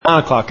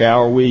o'clock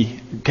hour, we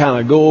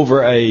kind of go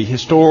over a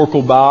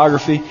historical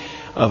biography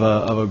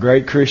of a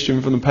great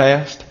Christian from the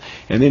past.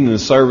 And then in the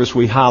service,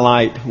 we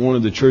highlight one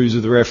of the truths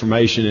of the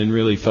Reformation and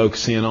really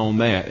focus in on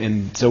that.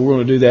 And so we're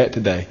going to do that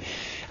today.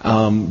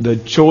 The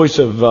choice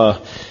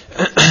of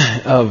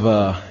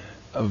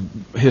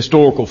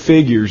historical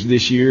figures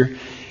this year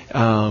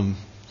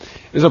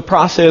is a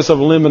process of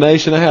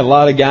elimination. I had a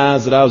lot of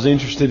guys that I was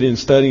interested in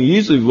studying.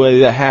 Usually the way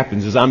that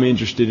happens is I'm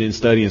interested in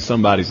studying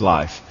somebody's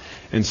life.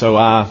 And so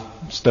I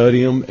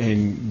study them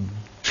and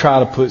try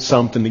to put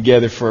something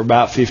together for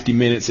about 50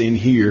 minutes in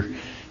here,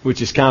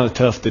 which is kind of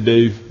tough to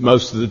do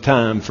most of the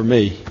time for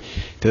me,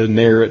 to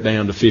narrow it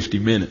down to 50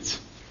 minutes.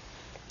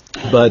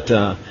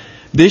 But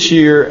this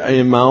year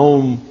in my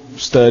own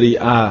study,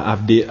 I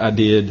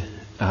did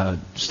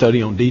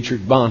study on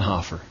Dietrich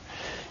Bonhoeffer.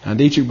 Now,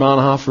 Dietrich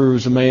Bonhoeffer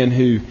was a man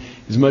who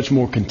is much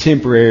more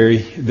contemporary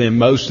than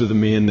most of the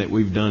men that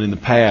we've done in the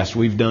past.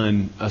 We've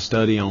done a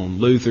study on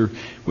Luther.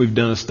 We've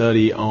done a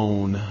study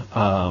on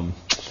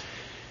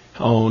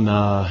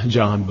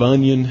John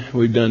Bunyan.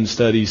 We've done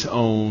studies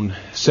on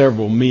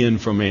several men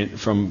from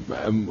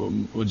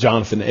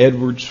Jonathan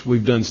Edwards.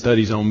 We've done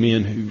studies on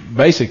men who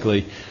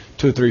basically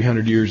 200 or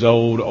 300 years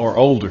old or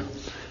older.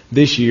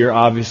 This year,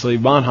 obviously,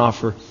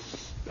 Bonhoeffer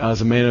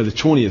is a man of the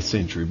 20th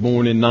century,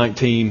 born in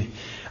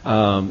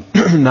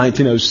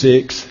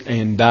 1906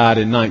 and died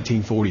in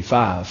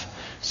 1945.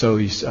 So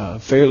he's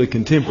fairly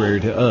contemporary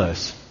to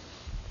us.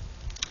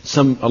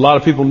 A lot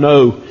of people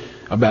know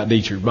about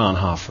Dietrich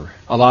Bonhoeffer.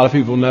 A lot of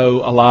people know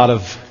a lot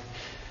of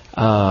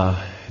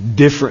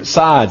different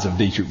sides of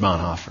Dietrich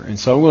Bonhoeffer. And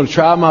so I'm going to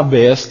try my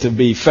best to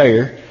be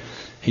fair.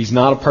 He's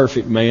not a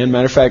perfect man.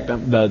 Matter of fact,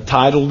 the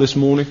title this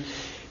morning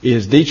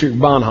is Dietrich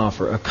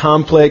Bonhoeffer, a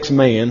complex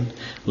man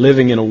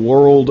living in a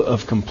world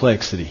of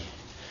complexity.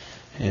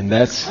 And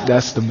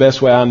that's the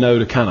best way I know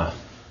to kind of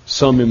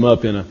sum him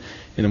up in a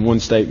one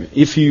statement.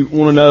 If you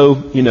want to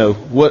know,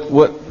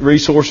 what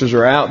resources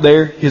are out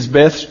there, his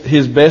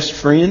best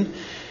friend,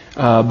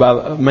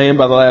 by a man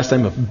by the last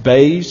name of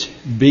Bethge,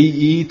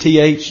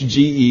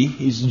 Bethge.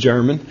 He's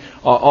German.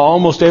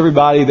 Almost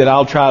everybody that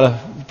I'll try to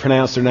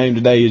pronounce their name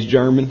today is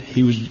German.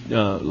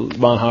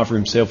 Bonhoeffer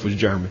himself was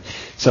German.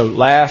 So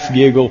laugh,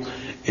 giggle.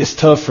 It's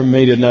tough for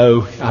me to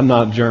know. I'm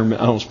not German.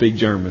 I don't speak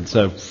German.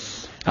 So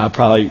I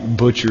probably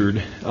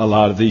butchered a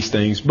lot of these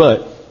things.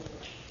 But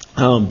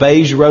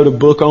Bethge wrote a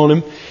book on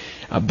him.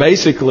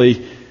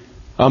 Basically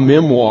a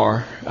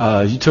memoir.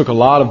 He took a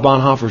lot of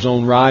Bonhoeffer's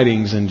own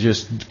writings and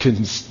just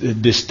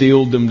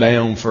distilled them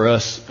down for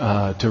us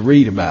to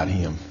read about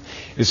him.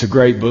 It's a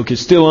great book.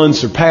 It's still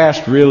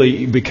unsurpassed,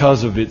 really,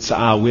 because of its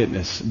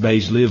eyewitness.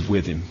 Bethge lived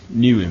with him,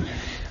 knew him.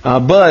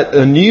 But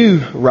a new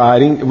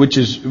writing, which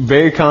is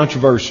very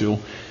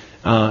controversial,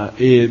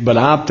 but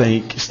I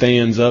think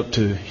stands up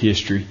to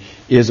history,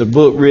 is a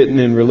book written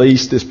and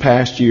released this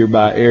past year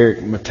by Eric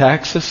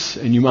Metaxas.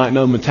 And you might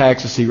know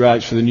Metaxas. He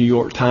writes for the New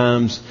York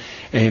Times.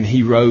 And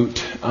he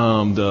wrote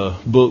the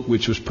book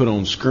which was put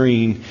on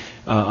screen,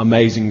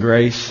 Amazing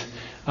Grace.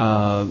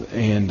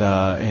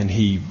 And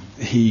he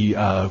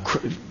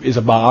is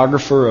a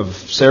biographer of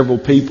several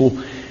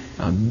people.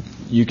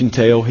 You can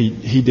tell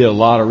he did a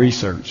lot of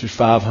research. There's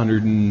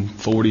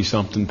 540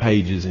 something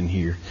pages in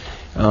here.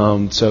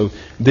 So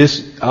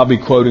I'll be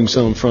quoting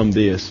some from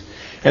this.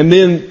 And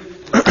then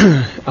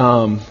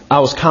I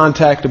was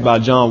contacted by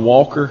John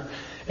Walker,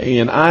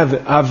 and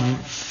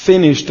I've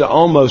finished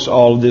almost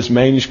all of this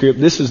manuscript.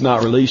 This is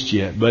not released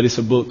yet, but it's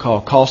a book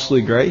called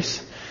Costly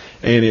Grace,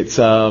 and it's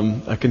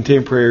a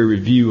contemporary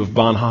review of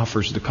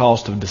Bonhoeffer's The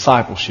Cost of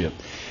Discipleship.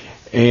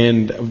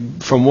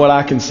 And from what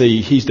I can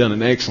see, he's done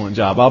an excellent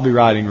job. I'll be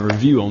writing a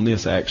review on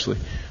this actually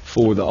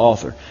for the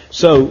author.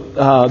 So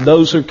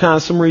those are kind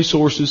of some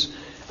resources.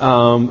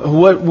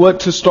 What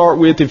to start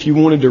with if you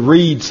wanted to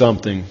read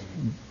something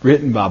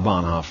written by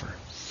Bonhoeffer?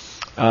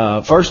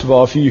 First of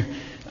all, if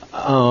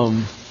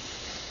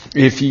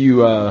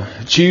you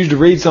choose to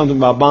read something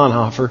by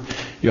Bonhoeffer,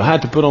 you'll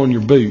have to put on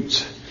your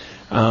boots.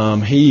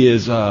 He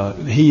is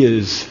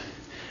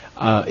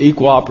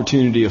equal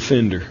opportunity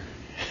offender,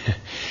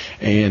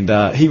 and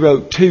he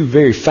wrote two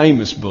very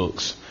famous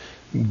books,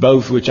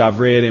 both which I've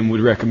read and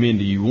would recommend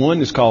to you. One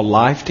is called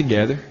Life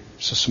Together.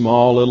 It's a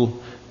small little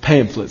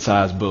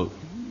pamphlet-sized book.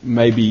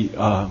 Maybe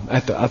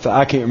I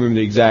can't remember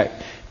the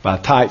exact. By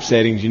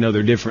typesettings,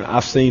 they're different.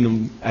 I've seen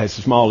them as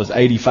small as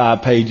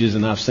 85 pages,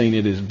 and I've seen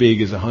it as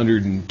big as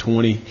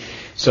 120.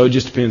 So it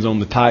just depends on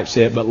the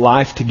typeset. But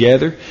Life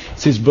Together,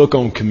 it's his book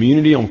on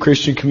community, on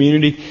Christian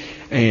community,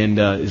 and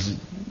is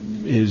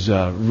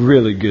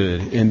really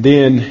good. And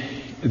then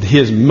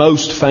his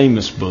most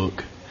famous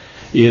book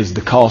is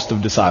The Cost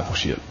of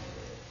Discipleship.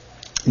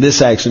 This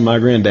is actually my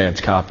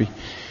granddad's copy.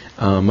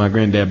 My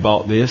granddad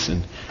bought this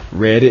and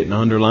read it and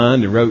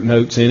underlined and wrote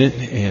notes in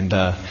it,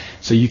 and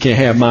so you can't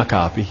have my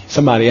copy.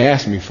 Somebody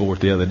asked me for it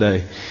the other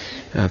day.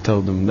 I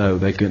told them no,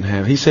 they couldn't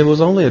have it. He said, well,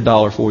 it's only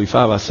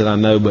 $1.45. I said, I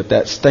know, but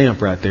that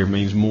stamp right there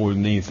means more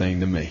than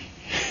anything to me.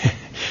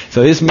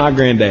 So this is my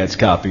granddad's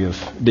copy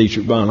of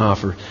Dietrich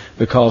Bonhoeffer,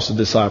 The Cost of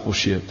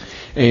Discipleship.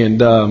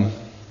 And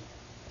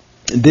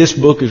this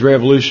book is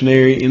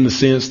revolutionary in the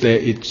sense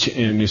that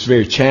it's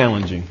very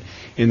challenging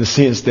in the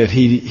sense that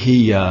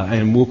he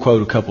and we'll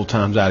quote a couple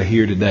times out of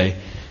here today.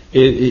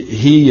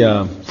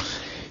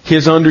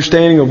 His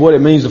understanding of what it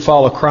means to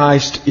follow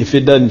Christ, if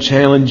it doesn't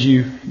challenge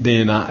you,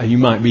 then you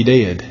might be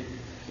dead.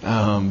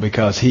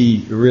 Because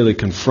he really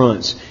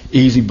confronts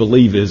easy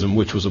believism,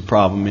 which was a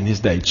problem in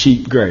his day.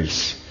 Cheap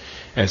grace,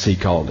 as he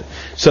called it.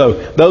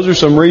 So those are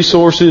some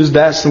resources.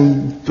 That's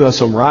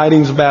some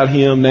writings about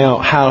him. Now,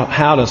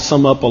 how to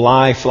sum up a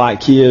life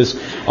like his,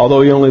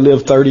 although he only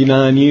lived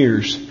 39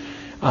 years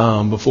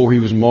before he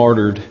was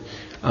martyred.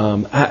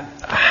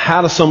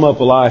 How to sum up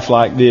a life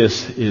like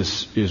this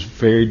is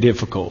very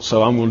difficult.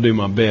 So I'm going to do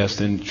my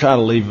best and try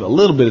to leave a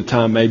little bit of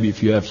time, maybe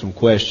if you have some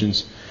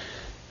questions.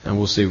 And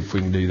we'll see if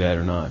we can do that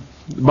or not.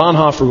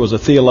 Bonhoeffer was a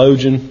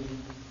theologian.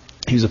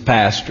 He was a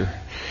pastor.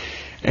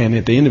 And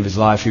at the end of his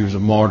life, he was a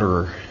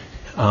martyr.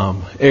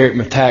 Eric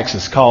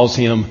Metaxas calls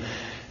him,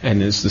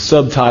 and it's the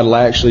subtitle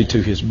actually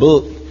to his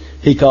book,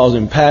 he calls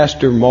him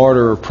Pastor,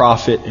 Martyr,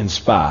 Prophet, and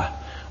Spy.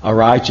 A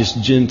righteous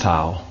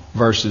Gentile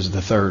versus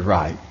the Third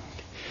Reich.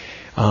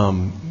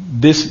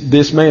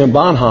 This man,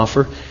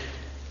 Bonhoeffer,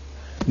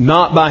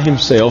 not by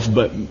himself,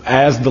 but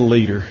as the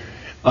leader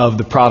of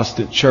the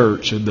Protestant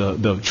church,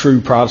 the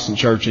true Protestant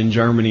church in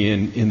Germany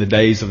in the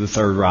days of the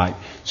Third Reich,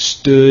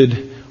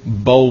 stood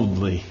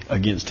boldly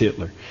against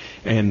Hitler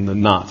and the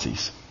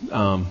Nazis.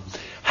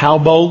 How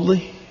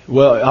boldly?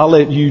 Well, I'll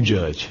let you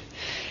judge.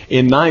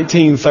 In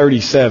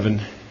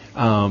 1937,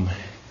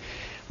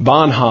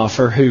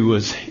 Bonhoeffer, who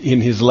was in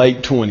his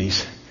late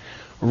 20s,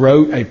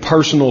 wrote a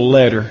personal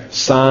letter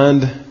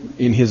signed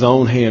in his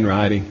own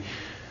handwriting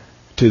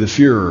to the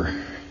Fuhrer,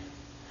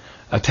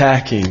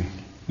 attacking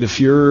the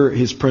Fuhrer,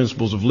 his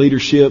principles of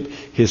leadership,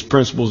 his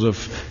principles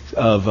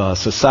of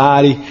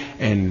society,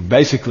 and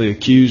basically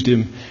accused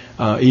him,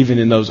 even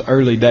in those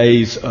early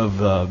days of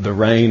the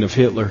reign of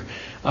Hitler,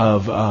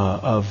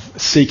 of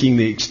seeking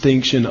the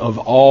extinction of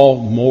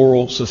all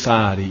moral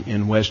society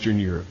in Western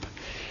Europe.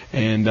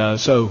 And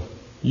so,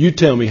 you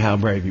tell me how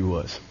brave he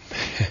was.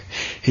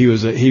 He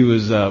was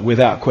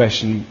without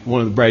question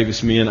one of the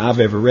bravest men I've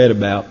ever read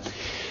about.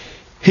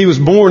 He was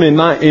born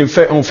on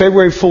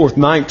February 4th,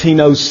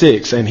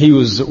 1906, and he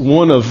was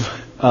one of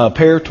a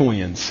pair of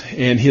twins.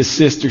 And his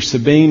sister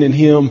Sabine and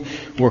him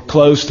were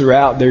close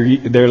throughout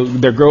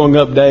their growing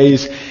up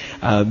days.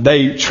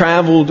 They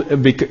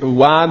traveled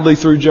widely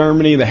through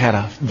Germany. They had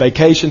a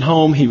vacation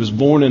home. He was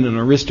born in an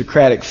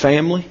aristocratic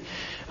family,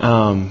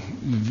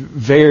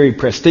 very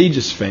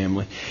prestigious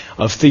family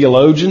of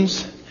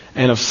theologians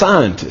and of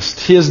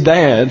scientists. His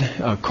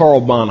dad,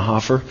 Karl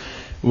Bonhoeffer,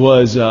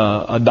 was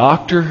a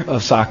doctor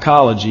of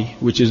psychology,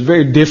 which is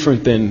very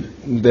different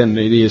than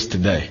it is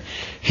today.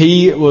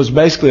 He was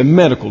basically a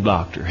medical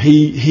doctor.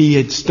 He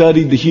had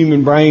studied the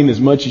human brain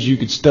as much as you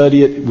could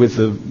study it with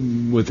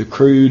the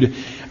crude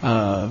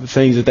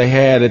things that they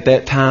had at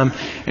that time.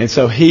 And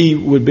so he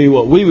would be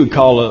what we would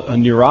call a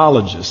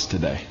neurologist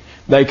today.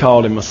 They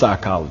called him a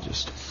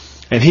psychologist.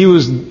 And he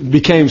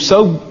became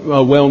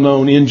so well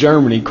known in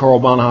Germany, Karl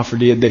Bonhoeffer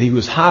did, that he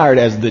was hired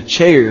as the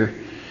chair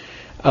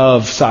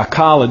of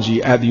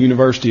psychology at the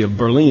University of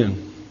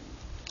Berlin.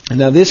 And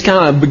now this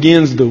kind of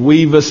begins to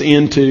weave us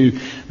into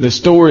the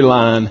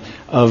storyline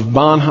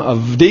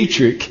of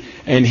Dietrich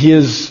and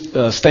his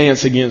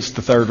stance against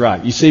the Third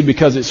Reich. You see,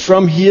 because it's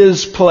from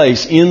his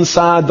place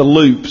inside the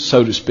loop,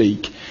 so to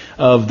speak,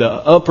 of the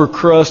upper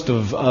crust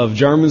of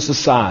German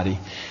society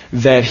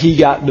that he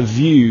got to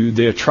view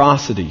the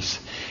atrocities.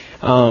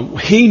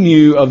 He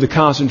knew of the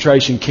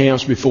concentration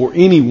camps before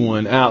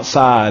anyone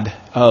outside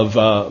of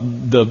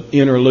the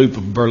inner loop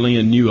of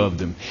Berlin knew of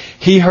them.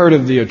 He heard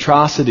of the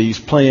atrocities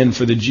planned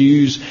for the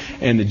Jews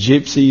and the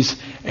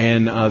Gypsies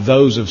and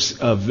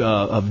those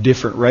of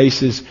different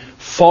races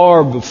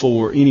far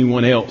before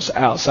anyone else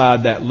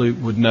outside that loop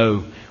would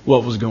know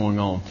what was going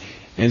on.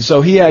 And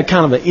so he had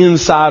kind of an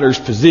insider's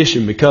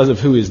position because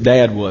of who his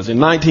dad was. In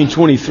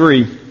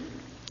 1923,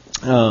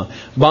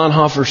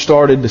 Bonhoeffer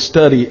started to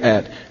study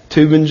at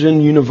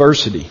Tübingen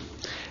University.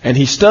 And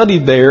he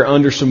studied there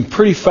under some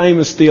pretty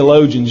famous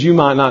theologians. You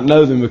might not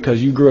know them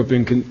because you grew up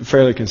in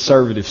fairly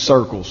conservative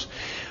circles.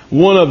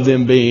 One of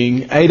them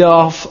being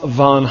Adolf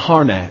von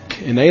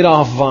Harnack. And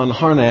Adolf von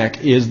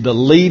Harnack is the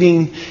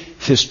leading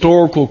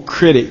historical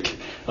critic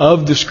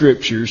of the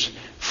Scriptures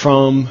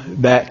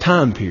from that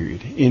time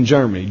period in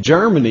Germany.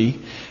 Germany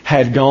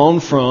had gone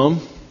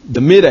from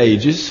the Mid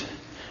Ages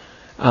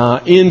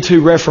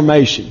into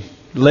Reformation,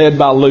 led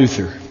by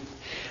Luther.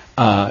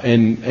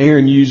 And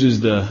Aaron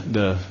uses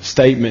the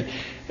statement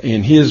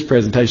in his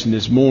presentation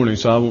this morning,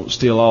 so I won't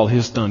steal all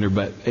his thunder,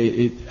 but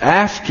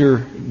after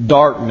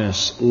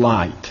darkness,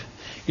 light.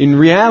 In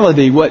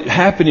reality, what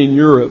happened in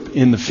Europe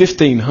in the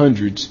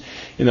 1500s,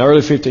 in the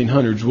early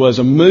 1500s, was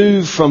a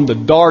move from the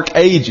Dark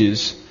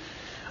Ages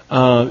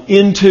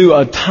into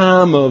a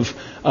time of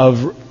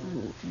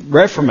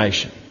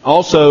Reformation.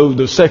 Also,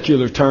 the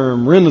secular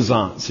term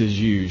Renaissance is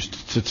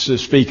used to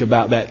speak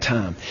about that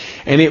time.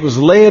 And it was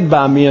led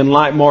by men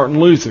like Martin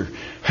Luther,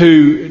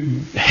 who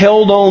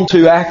held on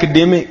to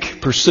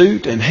academic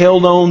pursuit and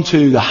held on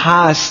to the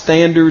highest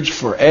standards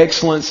for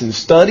excellence in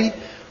study,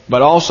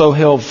 but also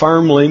held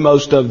firmly,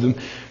 most of them,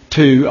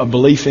 to a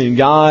belief in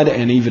God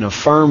and even a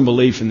firm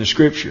belief in the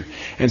Scripture.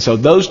 And so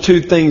those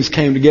two things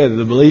came together,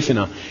 the belief in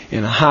a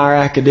higher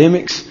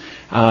academics.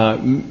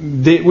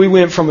 We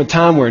went from a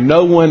time where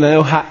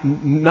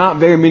not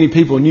very many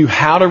people knew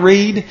how to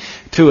read,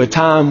 to a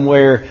time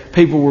where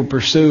people were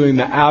pursuing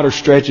the outer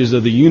stretches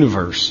of the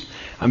universe.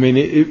 I mean,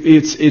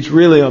 it's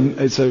really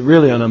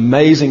an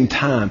amazing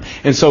time.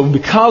 And so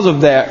because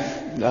of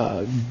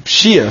that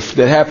shift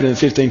that happened in the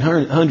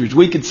 1500s,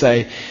 we could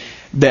say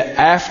that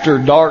after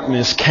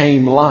darkness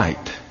came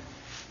light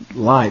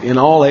in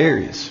all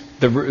areas.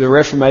 The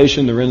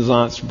Reformation, the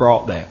Renaissance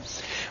brought that.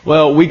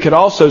 Well, we could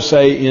also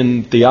say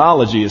in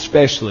theology,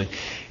 especially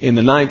in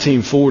the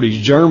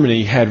 1940s,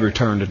 Germany had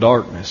returned to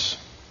darkness.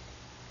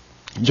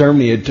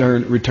 Germany had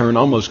returned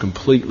almost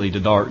completely to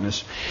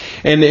darkness.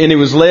 And it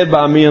was led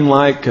by men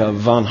like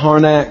von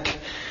Harnack,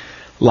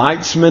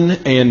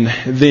 Leitzmann, and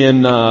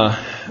then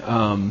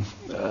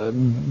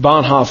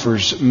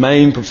Bonhoeffer's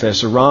main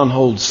professor,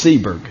 Reinhold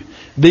Seeberg.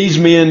 These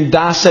men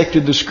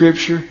dissected the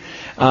Scripture,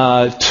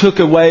 took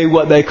away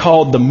what they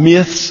called the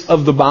myths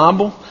of the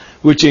Bible,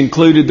 which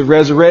included the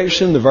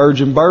resurrection, the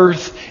virgin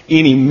birth,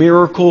 any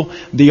miracle.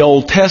 The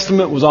Old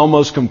Testament was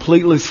almost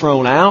completely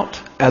thrown out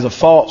as a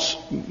false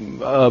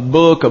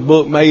book, a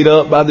book made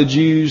up by the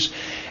Jews,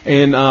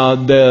 and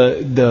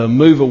the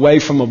move away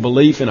from a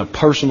belief in a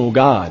personal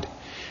God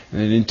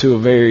and into a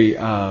very,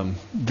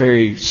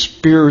 very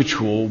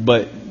spiritual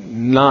but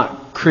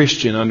not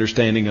Christian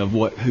understanding of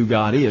who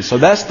God is. So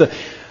that's the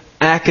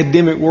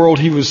academic world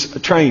he was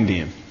trained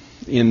in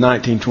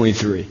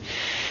 1923.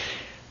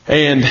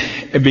 And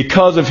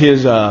because of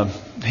his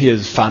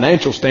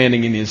financial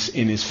standing in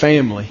his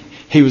family,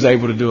 he was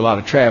able to do a lot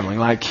of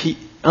traveling.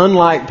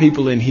 Unlike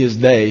people in his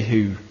day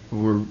who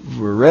were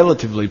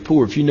relatively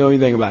poor. If you know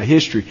anything about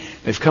history,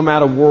 they've come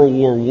out of World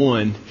War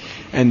I,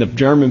 and the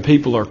German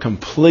people are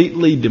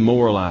completely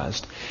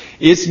demoralized.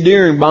 It's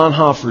during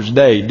Bonhoeffer's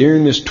day,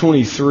 during this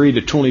 23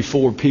 to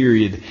 24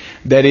 period,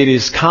 that it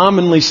is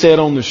commonly said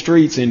on the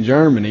streets in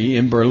Germany,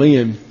 in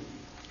Berlin,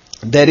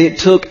 that it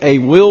took a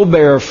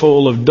wheelbarrow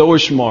full of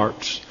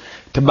Deutschmarks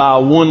to buy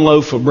one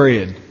loaf of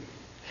bread.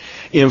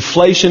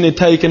 Inflation had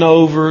taken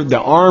over. The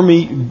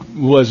army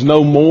was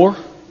no more.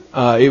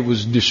 It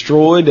was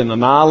destroyed and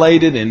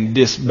annihilated and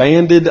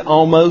disbanded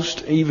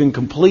almost, even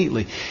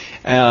completely.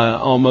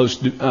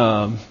 Almost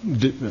done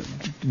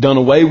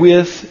away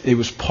with. It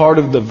was part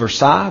of the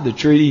Versailles, the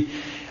treaty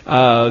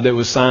that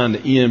was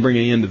signed to bring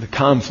an end to the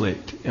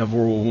conflict of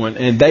World War I.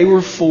 And they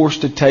were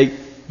forced to take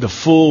the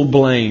full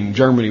blame,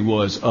 Germany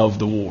was, of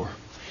the war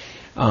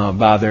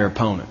by their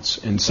opponents.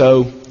 And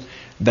so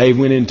they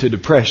went into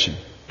depression.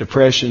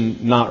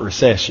 Depression, not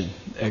recession.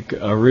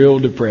 A real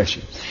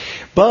depression.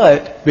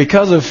 But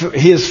because of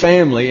his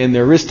family and the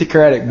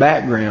aristocratic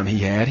background he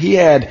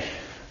had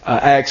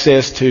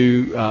access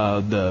to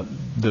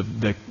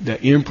the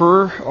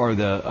emperor or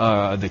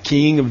the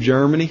king of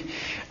Germany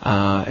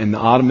and the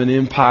Ottoman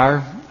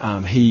Empire.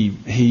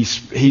 He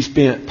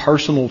spent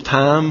personal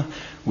time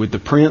with the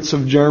Prince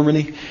of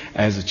Germany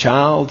as a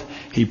child.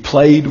 He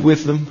played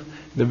with them.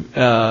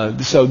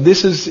 So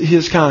this is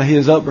his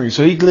upbringing.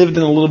 So he lived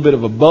in a little bit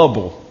of a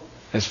bubble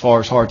as far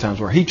as hard times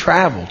were. He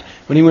traveled.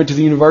 When he went to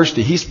the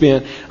university, he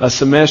spent a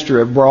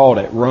semester abroad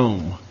at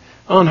Rome.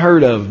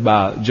 Unheard of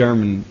by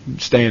German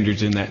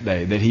standards in that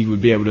day, that he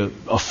would be able to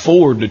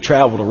afford to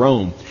travel to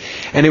Rome.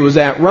 And it was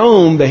at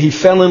Rome that he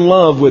fell in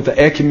love with the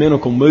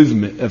ecumenical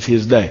movement of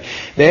his day.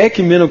 The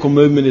ecumenical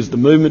movement is the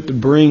movement to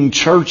bring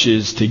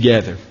churches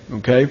together.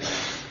 Okay?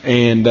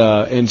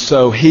 And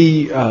so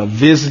he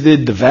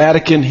visited the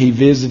Vatican. He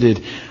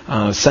visited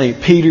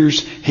St.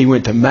 Peter's. He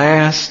went to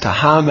Mass, to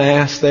High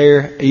Mass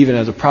there. Even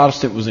as a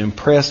Protestant, was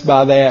impressed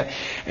by that.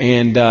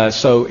 And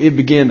so it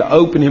began to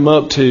open him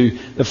up to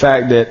the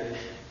fact that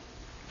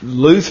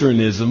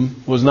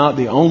Lutheranism was not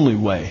the only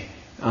way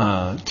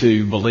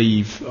to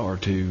believe or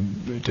to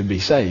be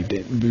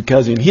saved.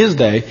 Because in his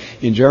day,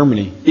 in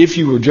Germany, if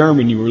you were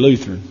German, you were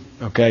Lutheran.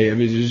 Okay, I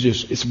mean,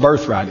 it's a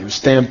birthright. It was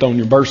stamped on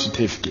your birth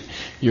certificate.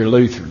 You're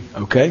Lutheran.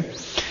 Okay,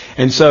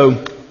 and so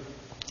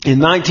in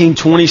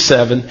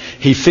 1927,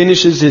 he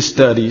finishes his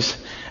studies.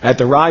 At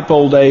the ripe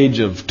old age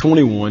of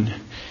 21,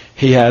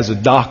 he has a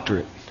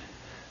doctorate,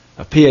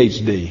 a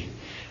PhD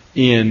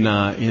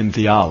in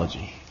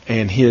theology,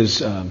 and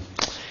his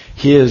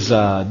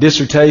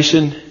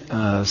dissertation,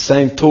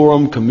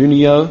 Sanctorum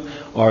Communio,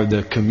 or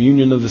the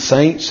Communion of the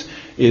Saints,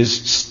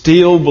 is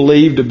still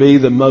believed to be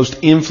the most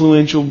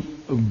influential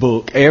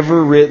book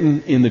ever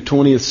written in the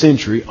 20th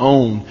century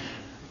on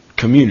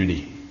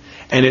community.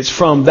 And it's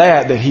from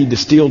that he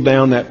distilled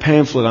down that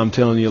pamphlet I'm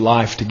telling you,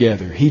 Life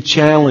Together. He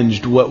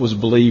challenged what was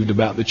believed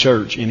about the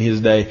church in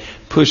his day,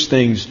 pushed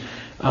things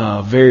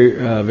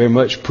very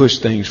much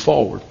pushed things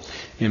forward.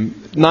 In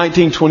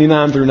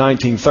 1929 through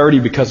 1930,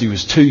 because he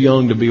was too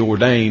young to be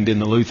ordained in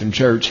the Lutheran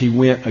Church, he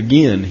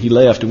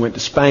left and went to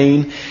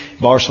Spain,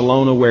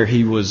 Barcelona, where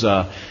he was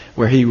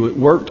where he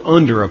worked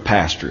under a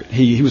pastorate.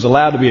 He was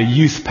allowed to be a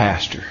youth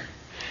pastor.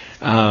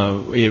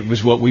 It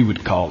was what we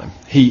would call him.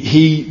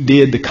 He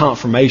did the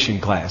confirmation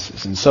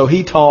classes, and so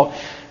he taught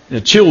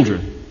the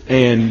children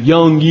and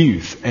young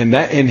youth, and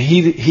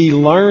he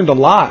learned a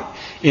lot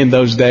in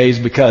those days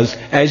because,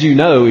 as you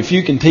know, if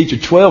you can teach a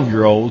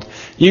 12-year-old,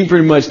 you can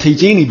pretty much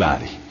teach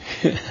anybody.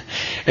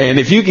 And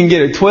if you can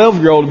get a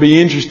 12-year-old to be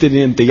interested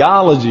in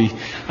theology,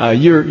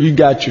 you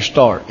got your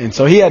start. And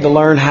so he had to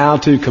learn how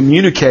to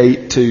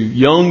communicate to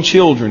young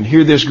children.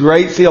 Here this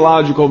great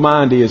theological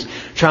mind is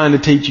trying to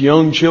teach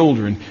young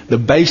children the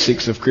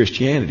basics of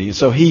Christianity. And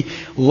so he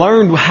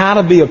learned how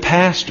to be a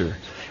pastor.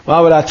 Why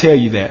would I tell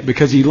you that?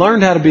 Because he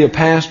learned how to be a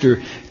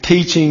pastor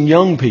teaching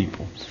young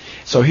people.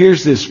 So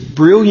here's this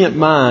brilliant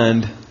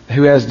mind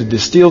who has to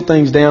distill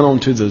things down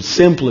onto the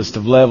simplest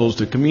of levels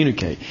to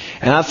communicate.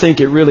 And I think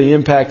it really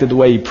impacted the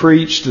way he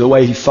preached, the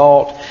way he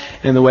thought,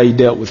 and the way he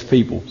dealt with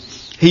people.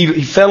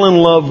 He fell in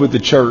love with the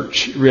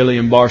church, really,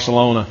 in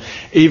Barcelona,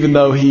 even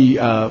though he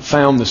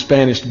found the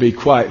Spanish to be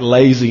quite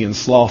lazy and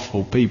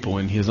slothful people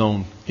in his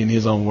own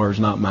words,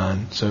 not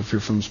mine. So if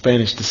you're from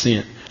Spanish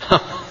descent,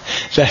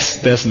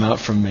 that's not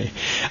from me.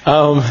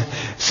 And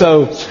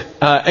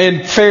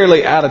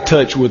fairly out of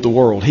touch with the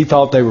world. He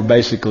thought they were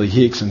basically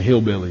hicks and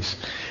hillbillies.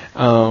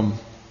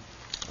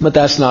 But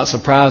that's not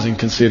surprising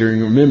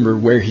considering, remember,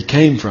 where he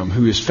came from,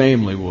 who his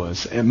family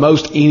was. And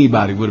most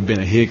anybody would have been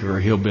a hick or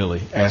a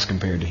hillbilly as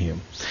compared to him.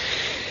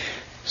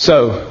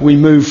 So we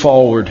move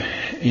forward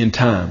in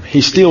time.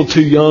 He's still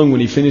too young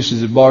when he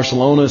finishes at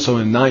Barcelona. So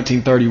in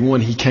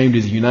 1931, he came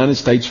to the United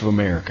States of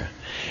America.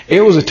 It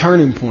was a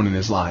turning point in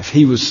his life.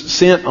 He was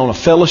sent on a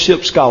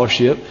fellowship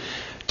scholarship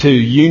to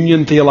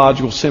Union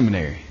Theological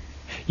Seminary.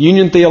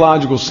 Union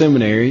Theological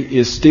Seminary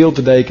is still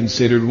today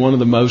considered one of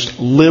the most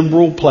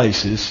liberal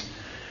places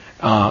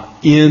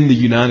in the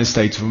United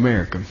States of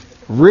America.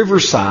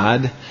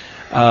 Riverside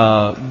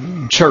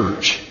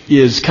Church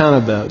is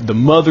kind of the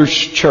mother's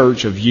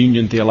church of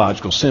Union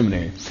Theological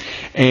Seminary.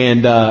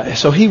 And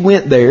so he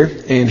went there,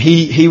 and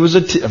he was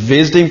a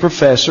visiting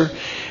professor,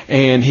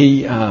 and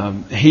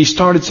he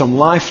started some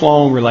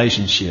lifelong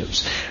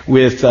relationships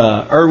with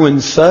Erwin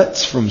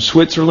Sutz from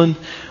Switzerland,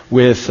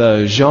 with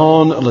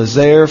Jean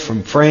Lazare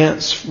from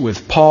France,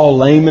 with Paul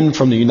Lehman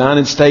from the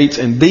United States.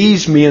 And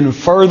these men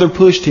further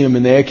pushed him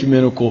in the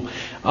ecumenical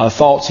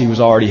thoughts he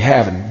was already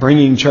having,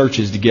 bringing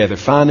churches together,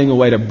 finding a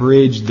way to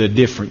bridge the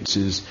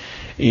differences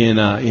in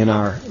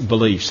our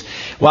beliefs.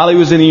 While he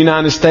was in the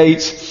United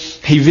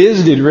States, he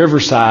visited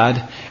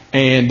Riverside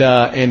and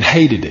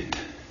hated it.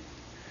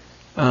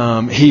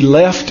 He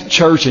left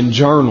church and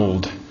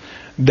journaled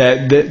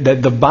that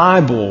the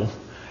Bible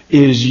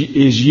is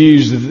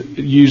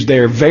used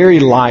there very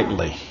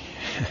lightly.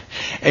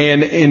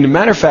 And a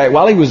matter of fact,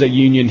 while he was at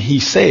Union, he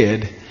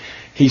said,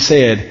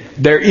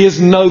 there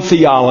is no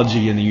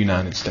theology in the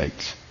United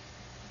States.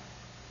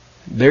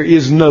 There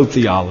is no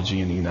theology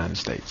in the United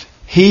States.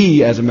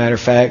 He, as a matter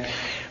of fact,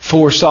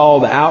 foresaw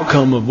the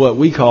outcome of what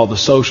we call the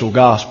social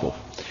gospel,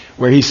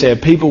 where he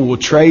said people will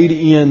trade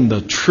in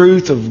the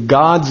truth of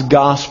God's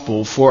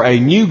gospel for a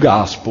new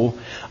gospel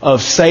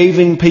of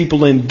saving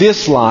people in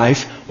this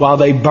life while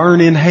they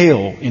burn in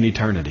hell in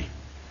eternity.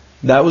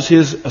 That was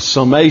his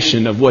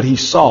summation of what he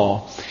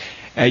saw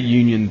at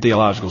Union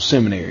Theological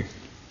Seminary.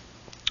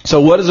 So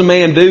what does a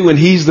man do when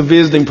he's the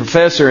visiting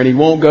professor and he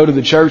won't go to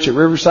the church at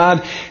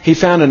Riverside? He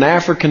found an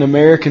African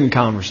American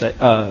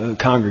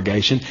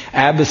congregation,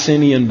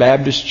 Abyssinian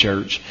Baptist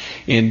Church,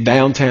 in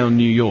downtown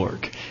New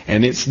York.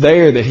 And it's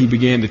there that he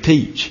began to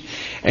teach.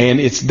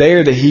 And it's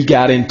there that he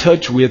got in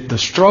touch with the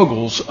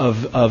struggles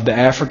of the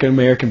African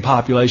American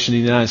population in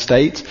the United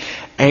States,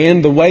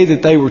 and the way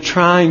that they were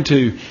trying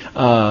to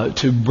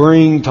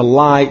bring to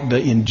light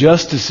the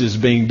injustices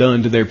being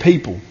done to their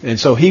people. And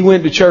so he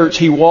went to church.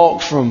 He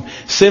walked from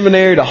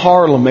seminary to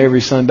Harlem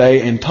every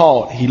Sunday and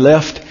taught. He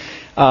left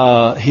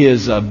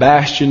his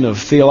bastion of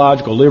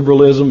theological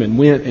liberalism and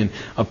went and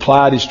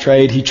applied his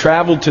trade. He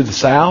traveled to the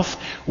South,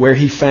 where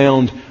he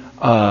found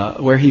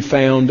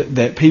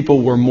that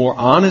people were more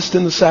honest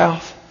in the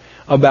South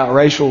about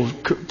racial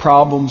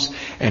problems,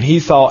 and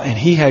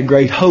he had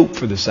great hope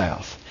for the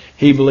South.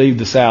 He believed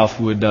the South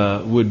would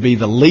be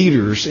the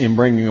leaders in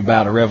bringing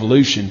about a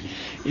revolution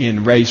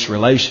in race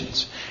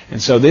relations.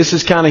 And so this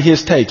is kind of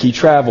his take. He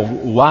traveled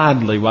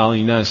widely while in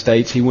the United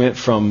States. He went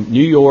from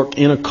New York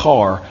in a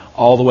car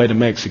all the way to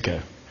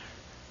Mexico.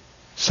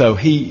 So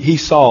he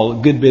saw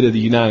a good bit of the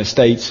United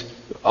States,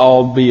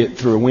 albeit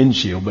through a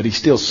windshield, but he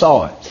still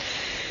saw it.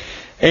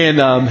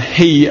 And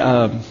he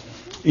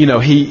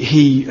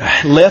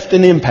left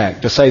an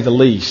impact, to say the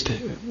least.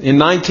 In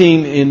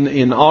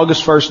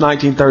August 1st,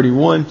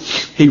 1931,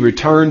 he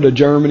returned to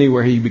Germany,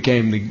 where he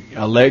became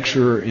a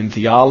lecturer in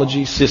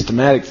theology,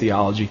 systematic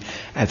theology,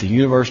 at the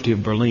University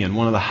of Berlin,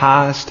 one of the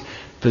highest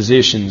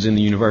positions in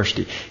the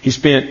university. He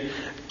spent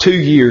 2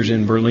 years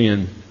in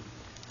Berlin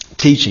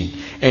teaching,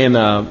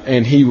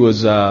 and he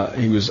was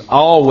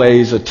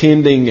always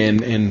attending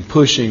and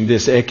pushing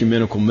this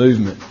ecumenical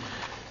movement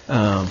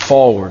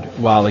forward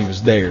while he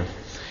was there.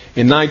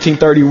 In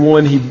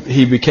 1931,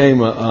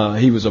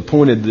 he was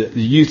appointed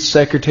the youth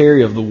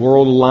secretary of the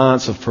World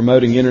Alliance of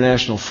Promoting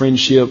International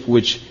Friendship,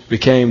 which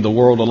became the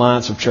World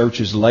Alliance of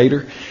Churches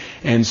later.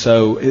 And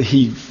so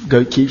he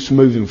keeps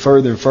moving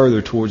further and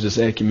further towards this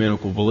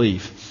ecumenical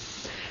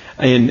belief.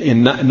 And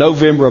in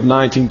November of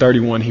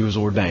 1931, he was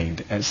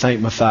ordained at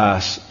St.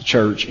 Matthias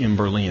Church in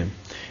Berlin.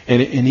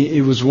 And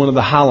it was one of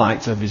the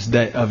highlights of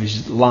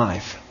his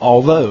life.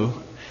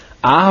 Although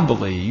I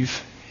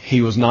believe he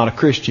was not a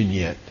Christian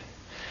yet.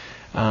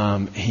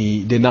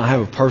 He did not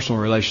have a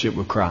personal relationship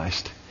with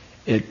Christ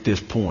at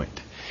this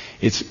point.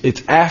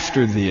 It's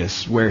after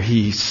this where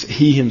he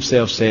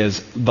himself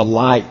says the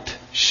light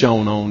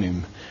shone on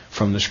him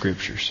from the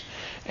Scriptures,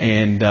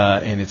 and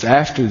it's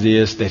after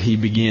this that he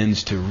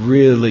begins to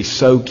really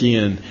soak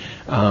in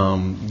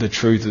the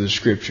truth of the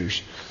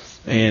Scriptures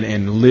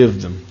and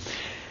live them.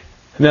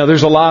 Now,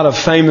 there's a lot of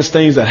famous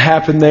things that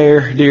happened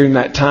there during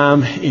that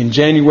time. In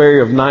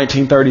January of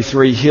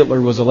 1933, Hitler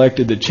was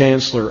elected the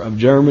Chancellor of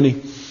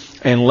Germany.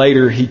 And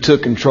later he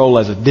took control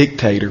as a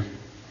dictator.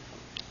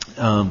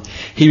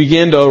 He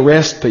began to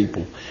arrest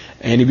people.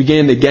 And he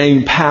began to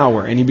gain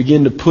power. And he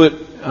began to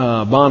put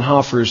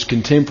Bonhoeffer's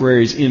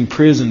contemporaries in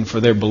prison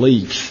for their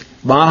beliefs.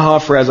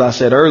 Bonhoeffer, as I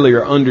said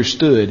earlier,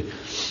 understood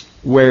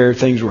where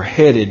things were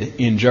headed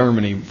in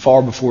Germany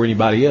far before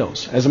anybody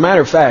else. As a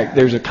matter of fact,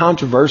 there's a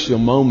controversial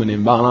moment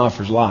in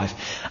Bonhoeffer's life.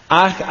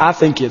 I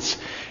think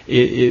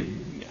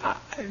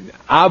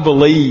I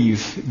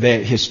believe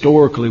that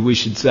historically we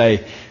should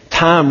say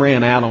time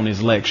ran out on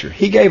his lecture.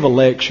 He gave a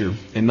lecture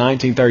in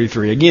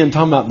 1933. Again,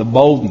 talking about the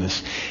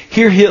boldness.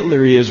 Here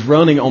Hitler is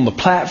running on the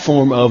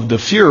platform of the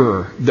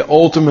Führer, the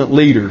ultimate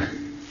leader.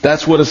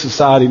 That's what a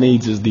society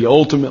needs, is the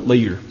ultimate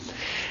leader.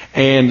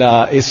 And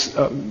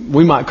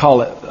we might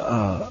call it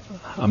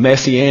a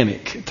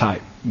messianic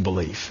type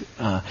belief.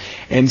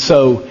 And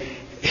so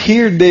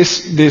here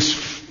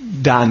this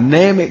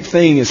dynamic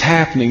thing is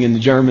happening in the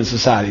German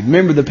society.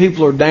 Remember, the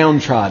people are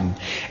downtrodden,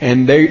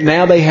 and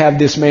now they have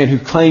this man who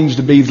claims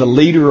to be the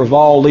leader of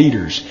all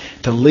leaders,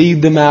 to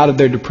lead them out of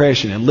their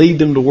depression and lead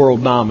them to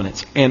world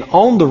dominance. And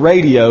on the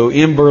radio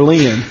in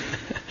Berlin,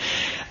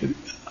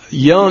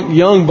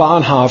 young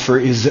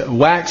Bonhoeffer is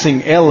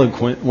waxing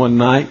eloquent one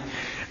night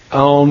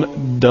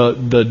on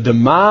the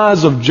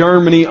demise of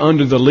Germany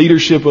under the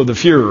leadership of the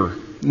Führer.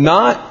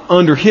 Not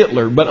under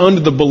Hitler, but under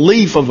the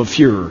belief of a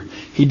Führer.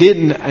 He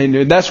didn't,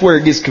 and that's where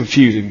it gets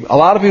confusing. A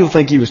lot of people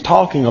think he was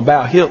talking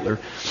about Hitler.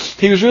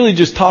 He was really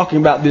just talking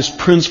about this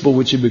principle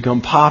which had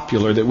become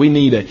popular, that we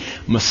need a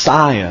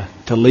Messiah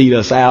to lead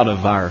us out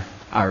of our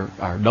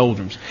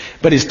doldrums.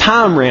 But his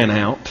time ran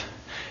out.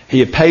 He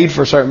had paid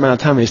for a certain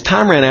amount of time. His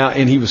time ran out,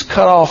 and he was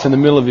cut off in the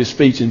middle of his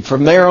speech. And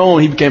from there on,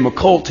 he became a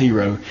cult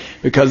hero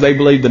because they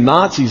believed the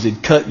Nazis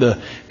had cut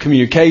the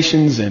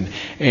communications, and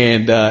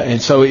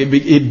so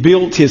it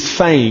built his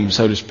fame,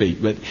 so to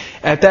speak. But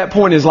at that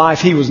point in his life,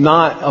 he was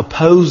not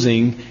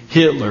opposing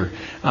Hitler,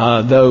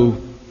 though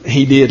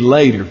he did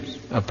later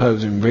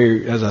oppose him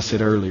very, as I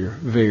said earlier,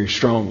 very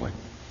strongly.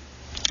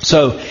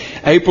 So,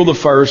 April the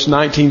 1st,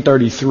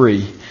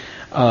 1933.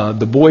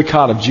 The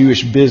boycott of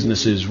Jewish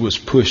businesses was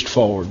pushed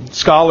forward.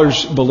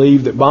 Scholars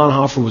believe that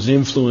Bonhoeffer was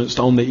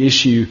influenced on the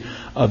issue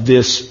of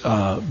this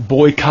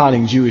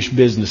boycotting Jewish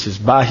businesses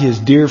by his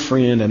dear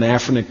friend and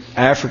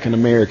African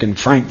American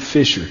Frank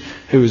Fisher,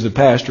 who was the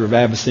pastor of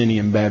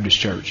Abyssinian Baptist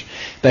Church.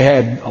 They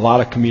had a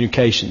lot of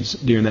communications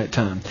during that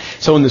time.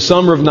 So in the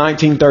summer of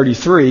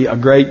 1933, a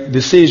great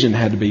decision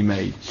had to be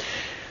made.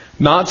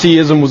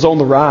 Nazism was on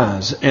the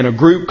rise, and a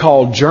group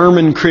called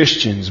German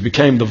Christians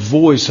became the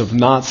voice of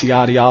Nazi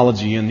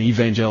ideology in the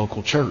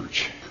evangelical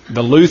church.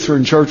 The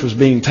Lutheran church was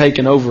being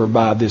taken over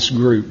by this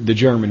group, the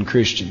German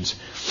Christians.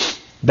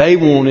 They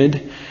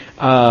wanted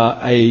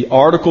an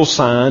article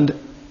signed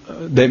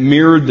that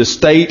mirrored the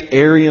state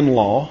Aryan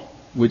law,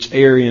 which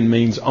Aryan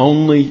means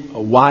only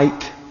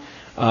white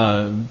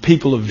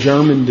people of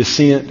German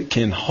descent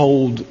can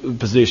hold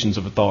positions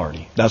of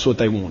authority. That's what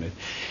they wanted.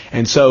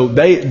 And so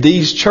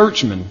these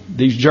churchmen,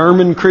 these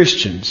German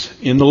Christians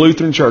in the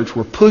Lutheran Church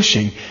were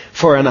pushing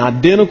for an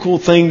identical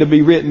thing to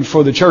be written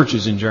for the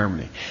churches in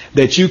Germany.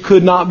 That you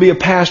could not be a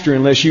pastor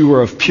unless you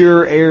were of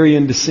pure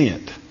Aryan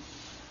descent.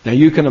 Now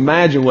you can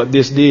imagine what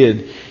this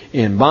did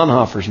in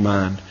Bonhoeffer's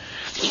mind.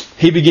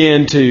 He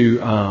began to,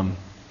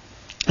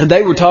 and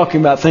they were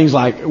talking about things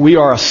like, we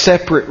are a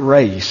separate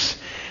race.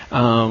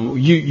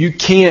 You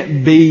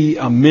can't be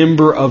a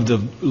member of the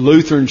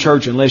Lutheran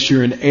Church unless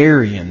you're an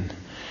Aryan.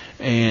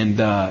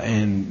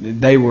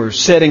 And they were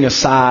setting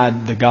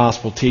aside the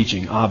gospel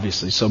teaching,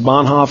 obviously. So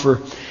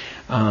Bonhoeffer,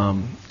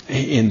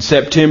 in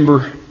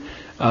September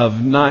of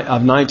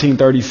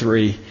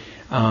 1933,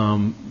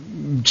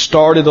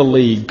 started a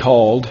league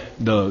called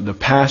the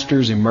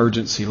Pastors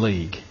Emergency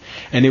League,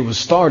 and it was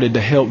started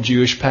to help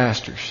Jewish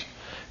pastors,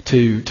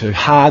 to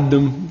hide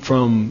them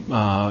from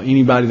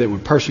anybody that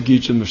would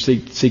persecute them or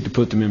seek to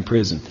put them in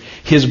prison.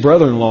 His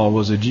brother-in-law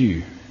was a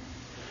Jew,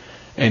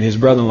 and his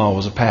brother-in-law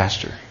was a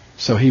pastor.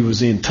 So he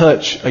was in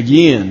touch,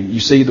 again, you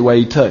see the way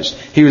he touched.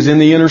 He was in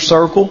the inner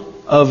circle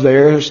of the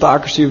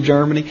aristocracy of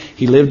Germany.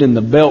 He lived in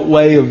the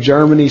beltway of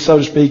Germany, so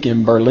to speak,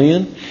 in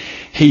Berlin.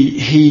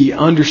 He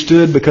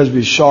understood because of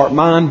his sharp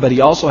mind, but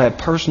he also had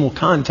personal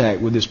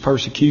contact with this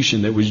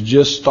persecution that was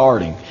just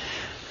starting.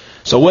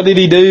 So what did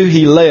he do?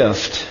 He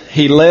left.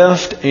 He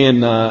left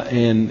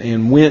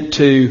and went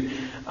to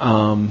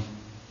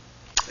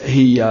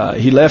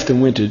he left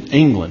and went to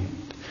England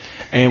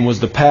and was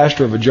the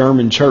pastor of a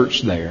German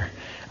church there,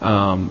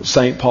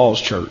 St.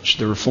 Paul's Church,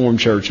 the Reformed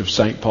Church of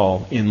St.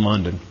 Paul in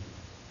London.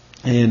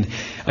 And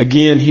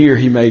again, here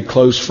he made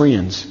close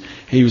friends.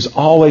 He was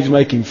always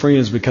making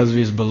friends because of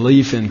his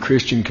belief in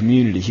Christian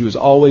community. He was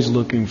always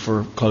looking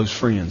for close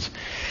friends.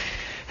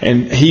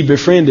 And he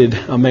befriended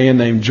a man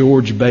named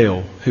George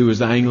Bell, who was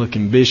the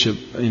Anglican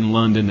bishop in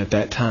London at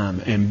that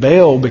time. And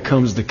Bell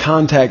becomes the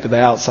contact of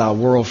the outside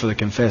world for the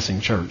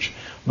confessing church.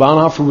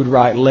 Bonhoeffer would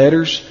write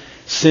letters,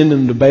 send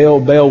them to Bell.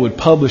 Bell would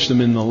publish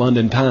them in the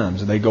London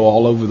Times. They go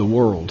all over the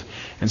world.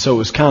 And so it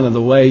was kind of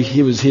the way,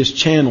 he was his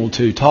channel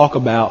to talk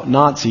about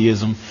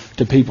Nazism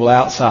to people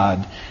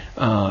outside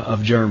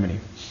of Germany.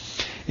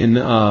 And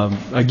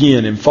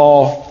again, at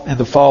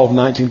the fall of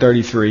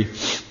 1933,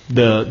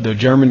 the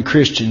German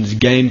Christians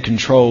gained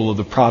control of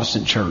the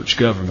Protestant church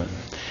government.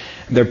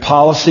 Their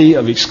policy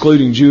of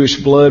excluding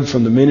Jewish blood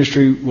from the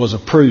ministry was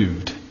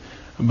approved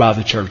by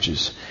the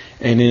churches.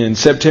 And in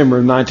September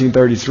of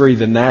 1933,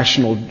 the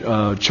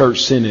National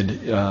Church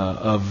Synod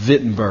of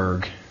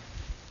Wittenberg,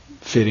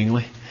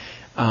 fittingly,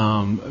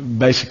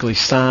 basically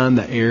signed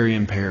the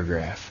Arian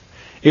paragraph.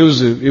 It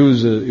was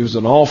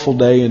an awful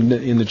day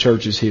in the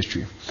church's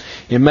history.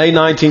 In May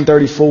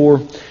 1934,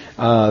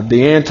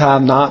 the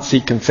anti-Nazi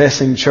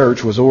confessing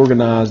church was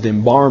organized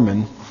in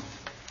Barmen,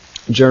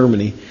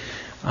 Germany.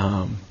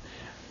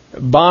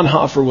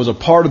 Bonhoeffer was a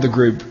part of the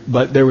group,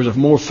 but there was a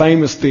more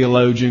famous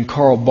theologian,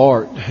 Karl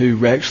Barth,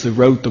 who actually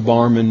wrote the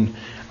Barmen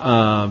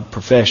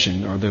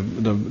profession, or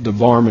the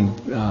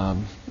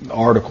Barmen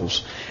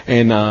articles.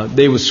 And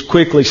they was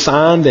quickly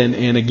signed,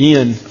 and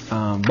again,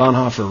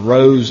 Bonhoeffer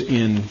rose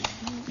in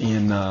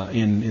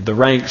the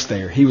ranks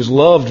there. He was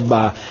loved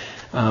by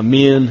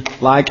men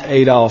like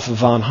Adolf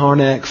von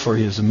Harnack for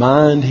his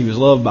mind. He was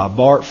loved by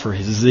Barth for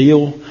his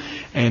zeal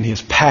and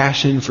his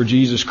passion for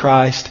Jesus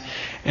Christ.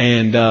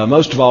 And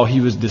most of all, he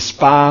was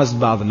despised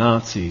by the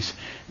Nazis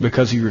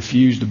because he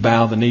refused to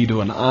bow the knee to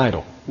an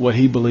idol, what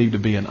he believed to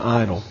be an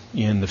idol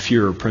in the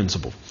Führer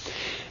principle.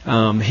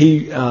 In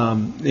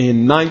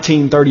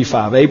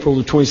 1935, April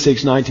the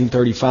 26th,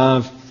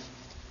 1935,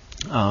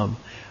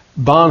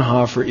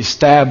 Bonhoeffer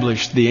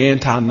established the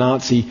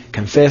anti-Nazi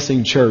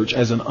confessing church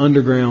as an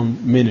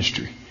underground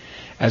ministry,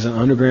 as an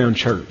underground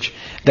church.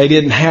 They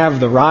didn't have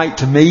the right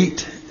to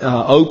meet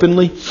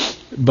openly,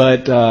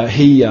 but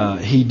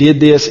he did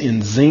this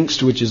in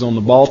Zingst, which is on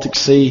the Baltic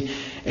Sea.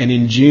 And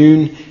in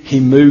June, he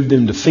moved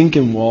them to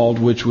Finkenwald,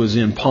 which was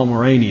in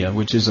Pomerania,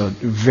 which is a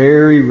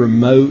very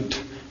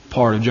remote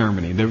part of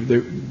Germany.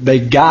 They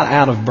got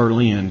out of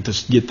Berlin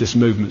to get this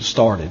movement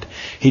started.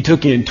 He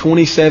took in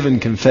 27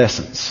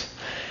 confessants,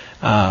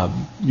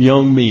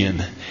 young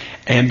men,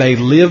 and they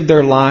lived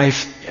their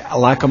life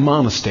like a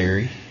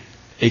monastery,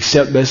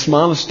 except this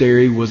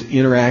monastery was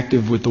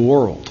interactive with the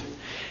world.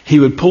 He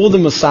would pull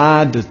them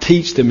aside to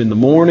teach them in the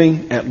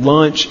morning, at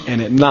lunch,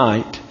 and at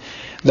night.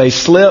 They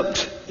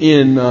slept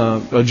in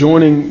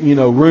adjoining,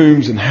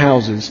 rooms and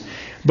houses,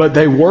 but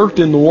they worked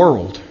in the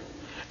world,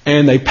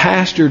 and they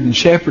pastored and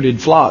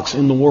shepherded flocks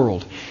in the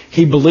world.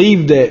 He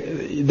believed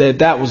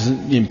that was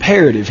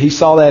imperative. He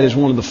saw that as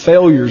one of the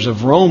failures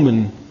of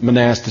Roman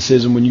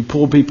monasticism, when you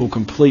pull people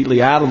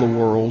completely out of the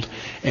world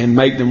and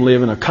make them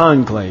live in a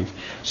conclave.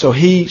 So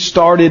he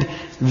started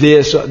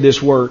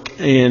this work,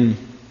 and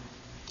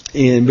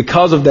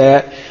because of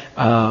that,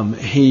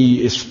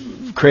 he is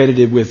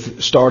credited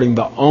with starting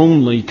the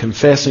only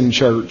confessing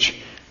church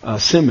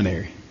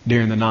seminary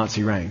during the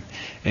Nazi reign.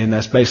 And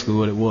that's basically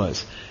what it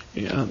was.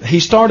 He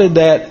started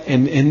that,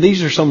 and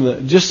these are some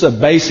of just a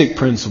basic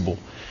principle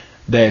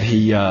that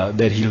he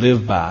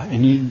lived by.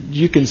 And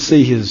you can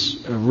see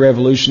his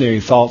revolutionary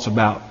thoughts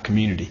about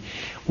community.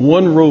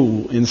 One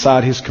rule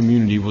inside his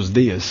community was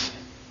this: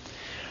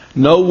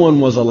 no one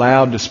was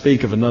allowed to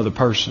speak of another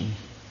person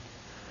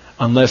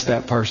unless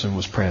that person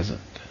was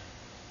present.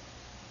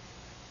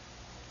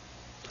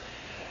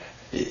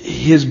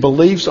 His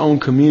beliefs on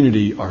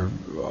community are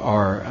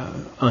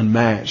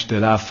unmatched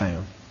that I've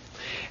found.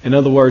 In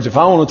other words, if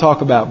I want to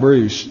talk about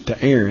Bruce to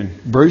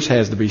Aaron, Bruce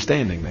has to be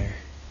standing there.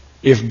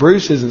 If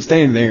Bruce isn't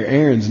standing there,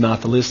 Aaron's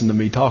not to listen to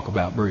me talk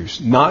about Bruce.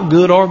 Not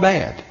good or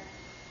bad.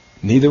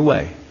 Neither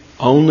way.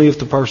 Only if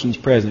the person's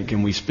present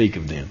can we speak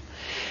of them.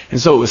 And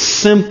so it was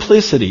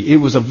simplicity. It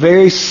was a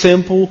very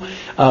simple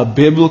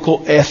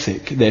biblical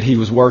ethic that he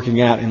was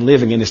working out and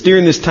living. And it's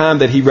during this time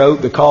that he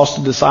wrote The Cost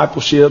of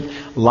Discipleship,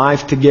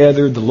 Life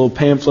Together, the little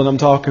pamphlet I'm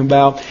talking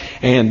about,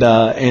 and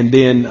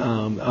then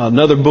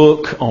another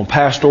book on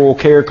pastoral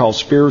care called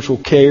Spiritual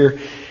Care.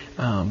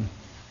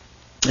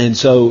 And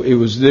so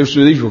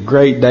these were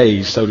great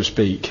days, so to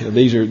speak.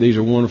 These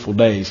are wonderful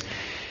days.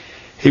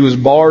 He was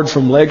barred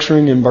from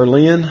lecturing in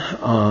Berlin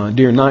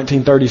during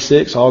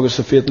 1936, August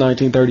the 5th,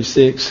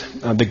 1936.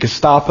 The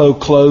Gestapo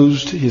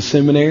closed his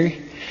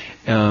seminary.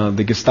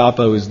 The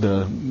Gestapo is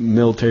the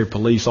military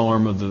police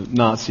arm of the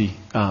Nazi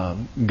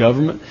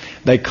government.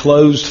 They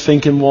closed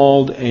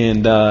Finkenwald,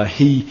 and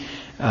he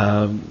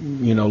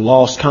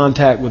lost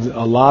contact with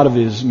a lot of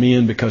his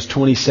men because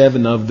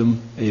 27 of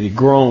them, it had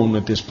grown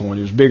at this point.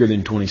 It was bigger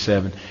than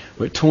 27,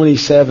 but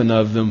 27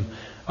 of them,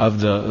 of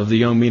the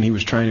young men he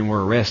was training,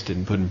 were arrested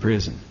and put in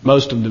prison.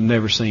 Most of them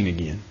never seen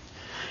again.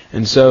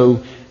 And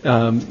so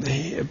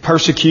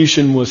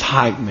persecution was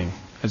heightening.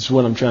 That's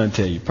what I'm trying to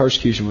tell you.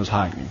 Persecution was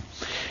heightening.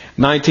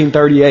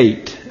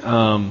 1938,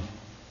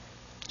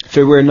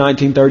 February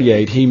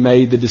 1938, he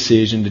made the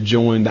decision to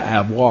join the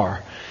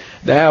Abwehr.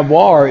 The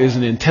Abwehr is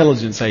an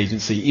intelligence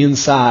agency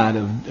inside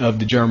of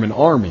the German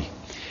army.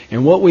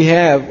 And what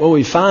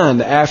we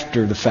find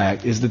after the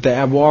fact is that the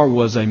Abwehr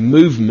was a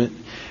movement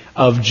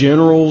of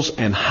generals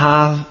and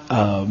high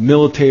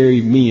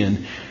military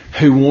men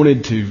who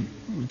wanted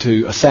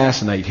to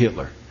assassinate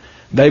Hitler.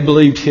 They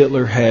believed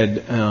Hitler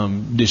had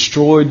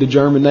destroyed the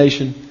German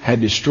nation,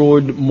 had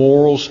destroyed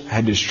morals,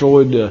 had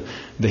destroyed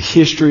the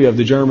history of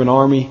the German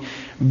army,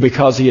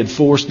 because he had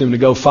forced them to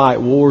go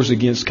fight wars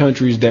against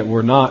countries that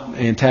were not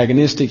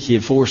antagonistic. He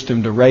had forced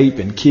them to rape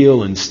and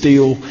kill and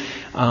steal,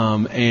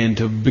 and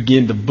to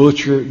begin to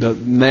butcher.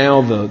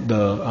 Now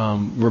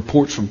the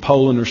reports from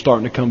Poland are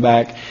starting to come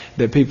back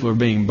that people are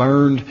being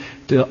burned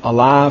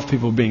alive,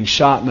 people are being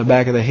shot in the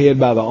back of the head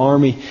by the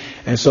army.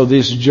 And so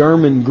this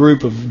German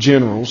group of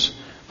generals,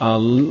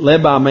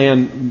 led by a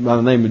man by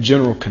the name of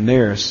General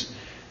Canaris,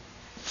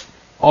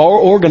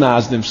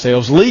 organized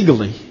themselves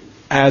legally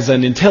as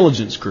an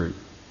intelligence group.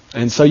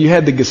 And so you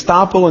had the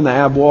Gestapo and the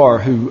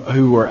Abwehr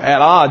who were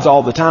at odds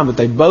all the time, but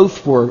they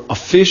both were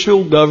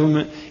official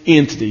government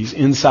entities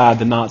inside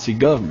the Nazi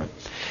government.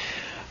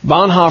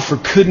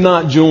 Bonhoeffer could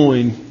not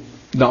join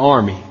the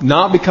army,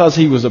 not because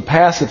he was a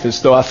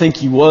pacifist, though I think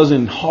he was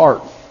in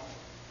heart.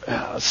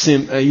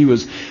 He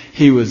was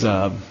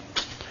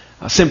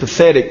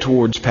sympathetic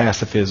towards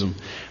pacifism,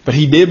 but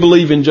he did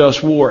believe in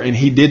just war, and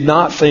he did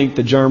not think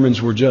the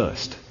Germans were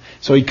just.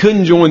 So he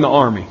couldn't join the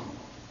army.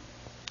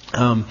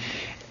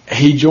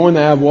 He joined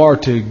the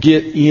Abwehr to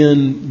get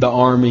in the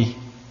army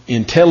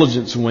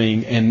intelligence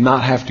wing and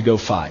not have to go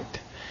fight.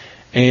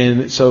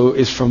 And so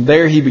it's from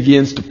there he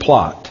begins to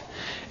plot.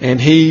 And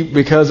he,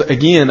 because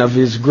again of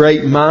his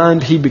great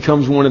mind, he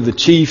becomes one of the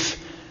chief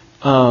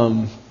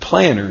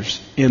planners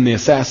in the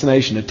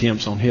assassination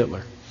attempts on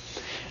Hitler.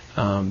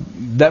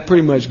 That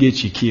pretty much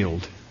gets you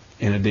killed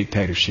in a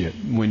dictatorship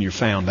when you're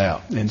found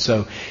out. And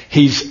so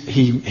he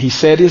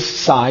set his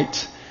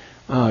sights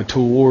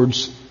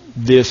towards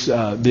this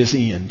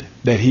end,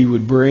 that he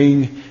would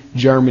bring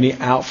Germany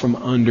out from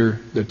under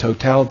the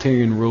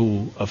totalitarian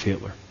rule of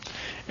Hitler.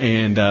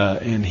 And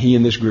he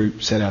and this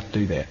group set out to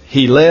do that.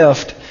 He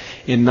left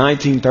in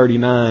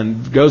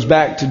 1939, goes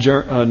back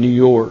to New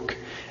York,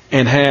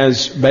 and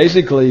has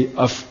basically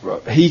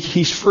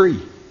he's free.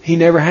 He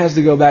never has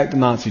to go back to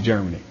Nazi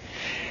Germany.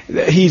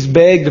 He's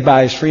begged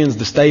by his friends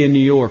to stay in New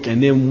York,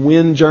 and then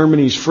when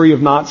Germany's free of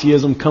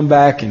Nazism, come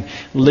back and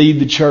lead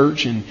the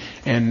church and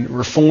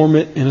reform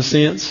it in a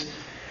sense.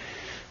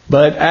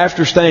 But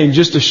after staying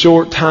just a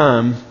short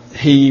time,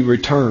 he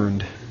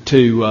returned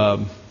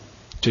to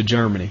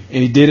Germany.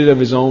 And he did it of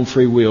his own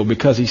free will,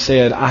 because he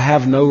said, I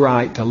have no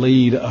right to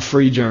lead a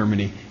free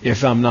Germany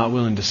if I'm not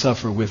willing to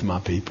suffer with my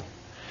people.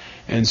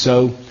 And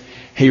so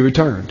he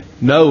returned,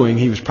 knowing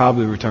he was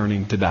probably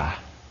returning to die.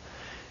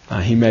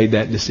 He made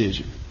that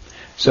decision.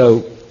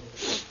 So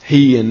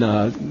he, in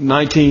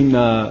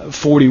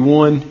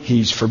 1941,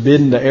 he's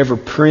forbidden to ever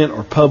print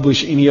or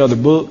publish any other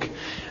book.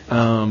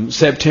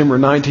 September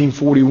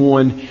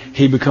 1941,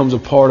 he becomes a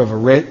part of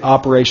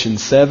Operation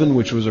 7,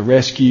 which was a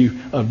rescue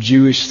of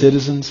Jewish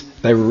citizens.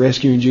 They were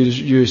rescuing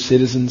Jewish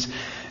citizens.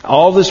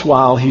 All this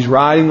while, he's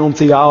writing on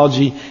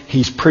theology,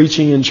 he's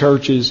preaching in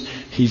churches,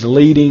 he's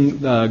leading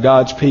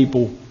God's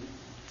people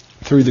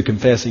through the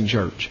confessing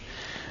church.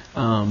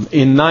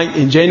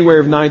 In January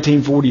of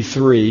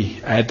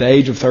 1943, at the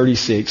age of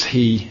 36,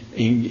 he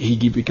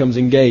becomes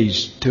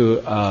engaged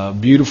to a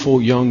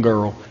beautiful young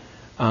girl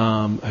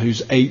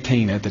who's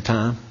 18 at the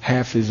time,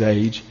 half his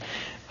age,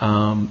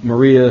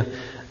 Maria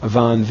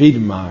von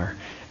Wiedemeyer.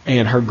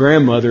 And her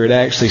grandmother had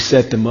actually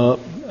set them up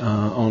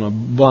on a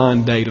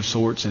blind date of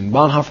sorts. And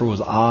Bonhoeffer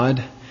was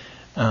odd,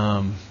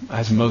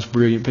 as most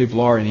brilliant people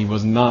are, and he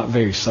was not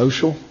very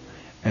social.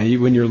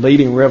 And when you're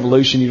leading a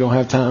revolution, you don't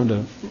have time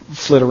to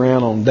flit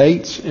around on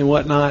dates and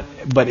whatnot.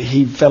 But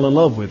he fell in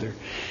love with her.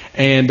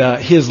 And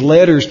his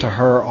letters to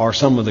her are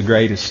some of the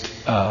greatest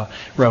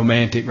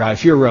romantic, right?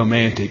 If you're a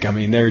romantic, I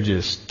mean, they're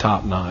just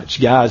top notch.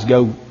 Guys,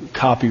 go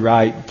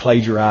copyright,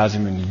 plagiarize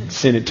them, and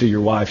send it to your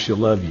wife. She'll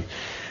love you.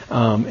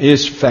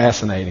 It's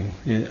fascinating.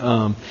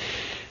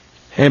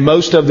 And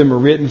most of them are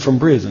written from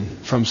prison,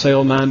 from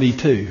Cell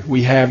 92.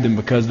 We have them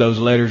because those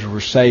letters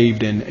were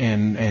saved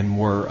and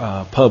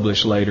were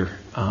published later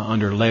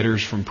under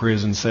Letters from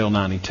Prison, Cell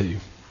 92.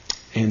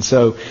 And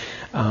so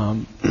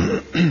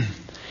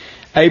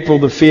April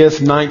the 5th,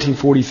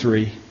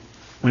 1943,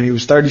 when he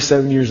was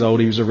 37 years old,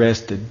 he was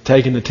arrested,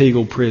 taken to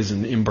Tegel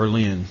prison in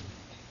Berlin.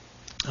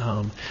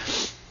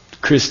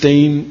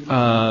 Christine,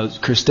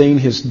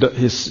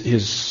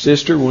 his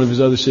sister, one of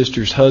his other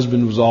sisters'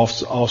 husband, was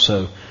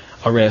also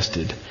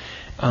arrested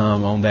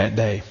on that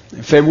day.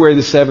 February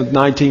the 7th,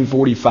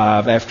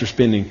 1945, after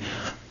spending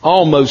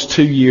almost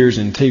 2 years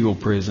in Tegel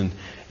prison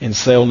in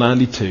cell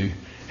 92,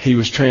 he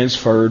was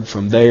transferred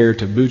from there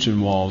to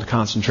Buchenwald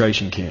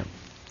concentration camp.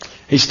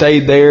 He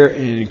stayed there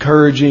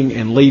encouraging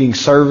and leading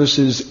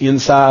services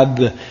inside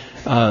the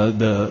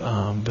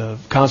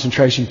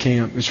concentration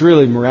camp. It's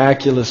really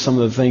miraculous, some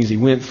of the things he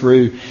went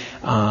through.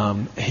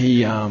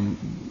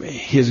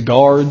 His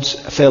guards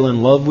fell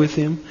in love with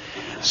him,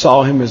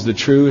 saw him as the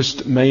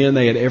truest man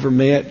they had ever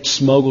met,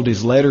 smuggled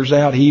his letters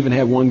out. He even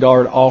had one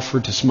guard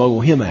offer to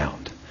smuggle him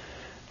out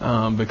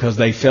because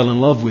they fell in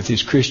love with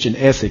his Christian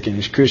ethic and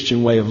his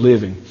Christian way of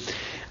living.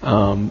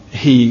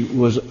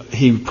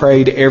 He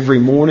prayed every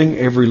morning,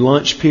 every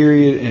lunch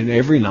period, and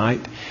every night.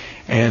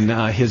 And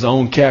his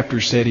own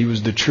captors said he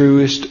was the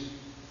truest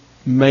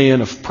man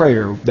of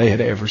prayer they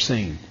had ever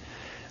seen.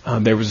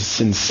 There was a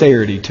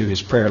sincerity to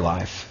his prayer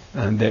life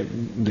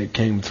that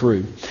came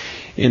through.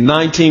 In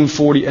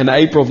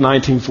April of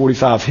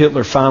 1945,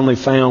 Hitler finally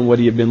found what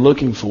he had been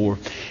looking for.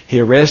 He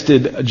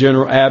arrested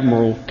General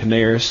Admiral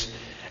Canaris,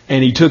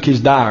 and he took his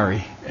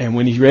diary. And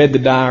when he read the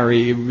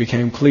diary, it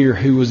became clear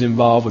who was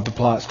involved with the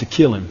plots to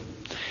kill him.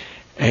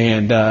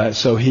 And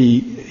so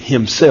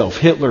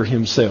Hitler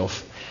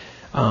himself,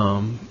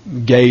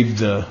 gave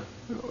the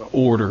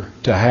order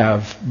to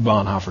have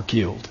Bonhoeffer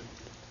killed,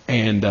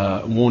 and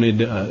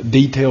wanted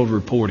detailed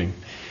reporting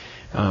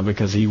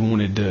because he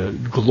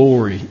wanted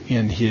glory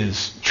in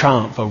his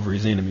triumph over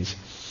his enemies.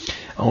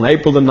 On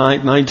April the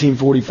 9th,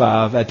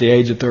 1945, at the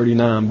age of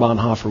 39,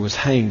 Bonhoeffer was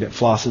hanged at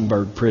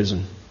Flossenburg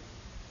prison.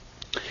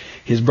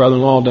 His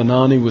brother-in-law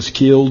Donani was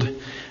killed.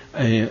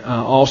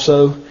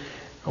 Also,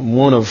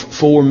 one of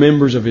 4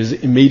 members of his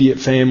immediate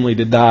family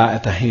to die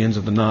at the hands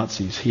of the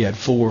Nazis. He had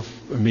 4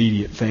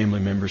 immediate family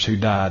members who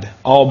died,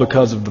 all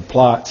because of the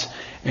plots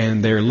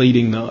and their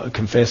leading the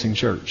confessing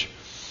church.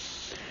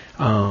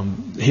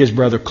 His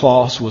brother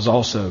Klaus was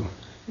also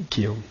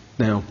killed.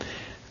 Now,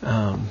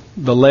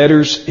 the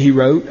letters he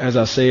wrote, as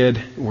I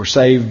said, were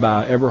saved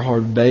by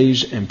Eberhard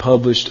Beige and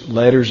published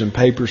letters and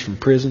papers from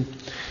prison.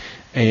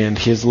 And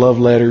his love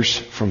letters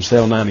from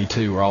Cell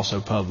 92 were also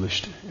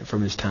published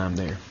from his time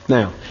there.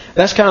 Now,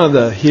 that's kind of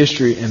the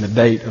history and the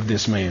date of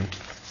this man.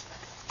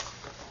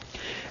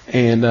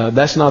 And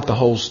that's not the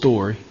whole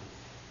story.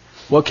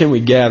 What can we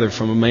gather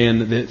from a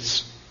man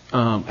that's,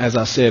 as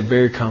I said,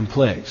 very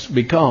complex?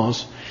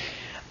 Because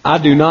I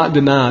do not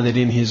deny that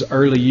in his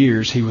early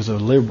years he was a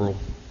liberal.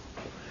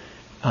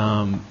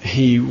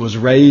 He was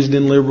raised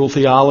in liberal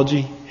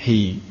theology.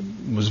 He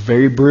was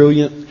very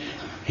brilliant.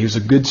 He was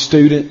a good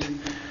student.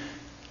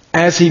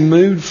 As he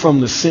moved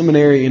from the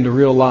seminary into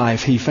real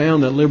life, he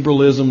found that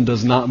liberalism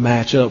does not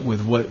match up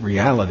with what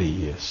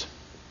reality is.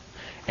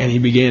 And he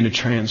began to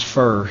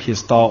transfer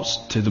his thoughts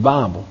to the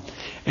Bible.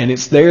 And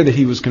it's there that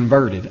he was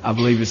converted. I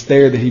believe it's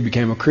there that he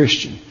became a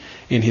Christian,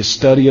 in his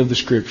study of the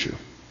Scripture.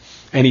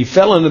 And he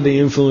fell under the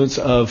influence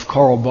of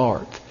Karl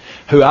Barth,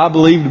 who I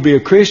believe to be a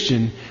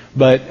Christian,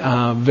 but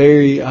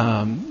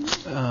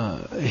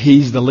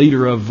he's the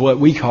leader of what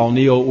we call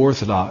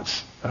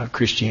Neo-Orthodox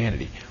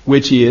Christianity,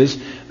 which is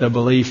the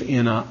belief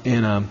in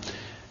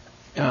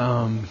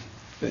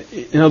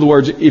other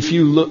words, if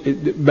you look,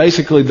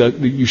 basically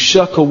you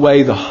shuck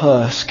away the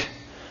husk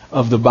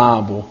of the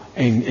Bible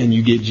and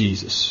you get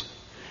Jesus.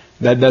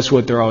 That's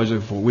what they're always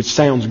looking for, which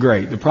sounds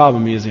great. The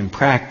problem is in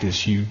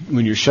practice,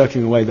 when you're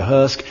shucking away the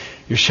husk,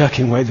 you're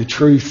shucking away the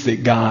truth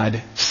that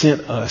God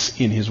sent us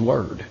in His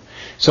Word.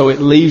 So it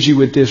leaves you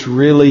with this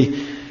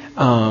really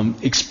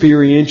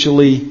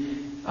experientially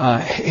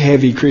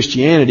heavy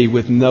Christianity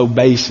with no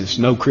basis,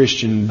 no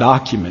Christian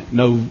document,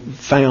 no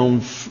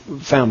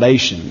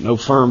foundation, no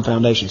firm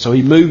foundation. So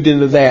he moved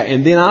into that.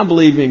 And then I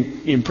believe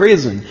in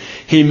prison,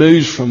 he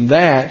moves from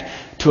that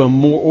to a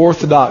more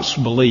orthodox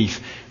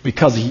belief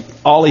because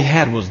all he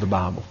had was the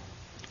Bible.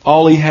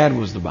 All he had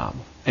was the Bible.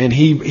 And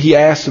he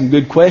asked some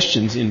good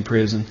questions in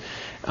prison.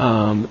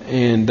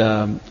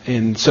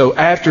 And so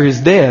after his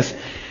death,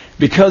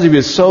 because he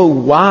was so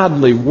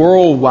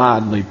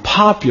worldwidely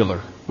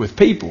popular with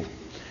people,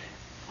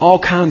 all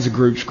kinds of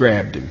groups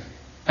grabbed him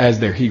as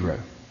their hero.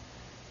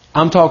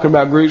 I'm talking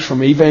about groups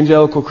from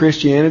evangelical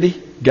Christianity,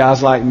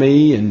 guys like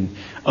me and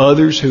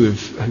others who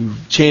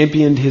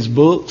championed his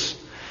books,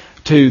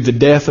 to the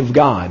death of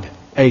God,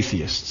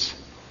 atheists,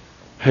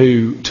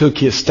 who took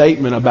his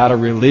statement about a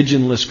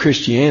religionless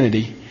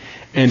Christianity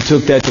and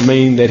took that to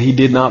mean that he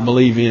did not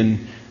believe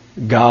in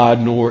God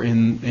nor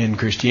in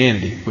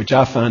Christianity, which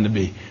I find to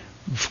be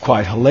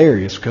quite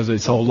hilarious because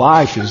his whole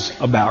life is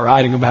about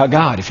writing about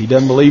God. If he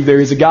doesn't believe there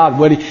is a God,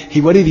 what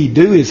did he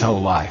do his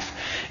whole life?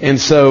 And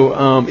so,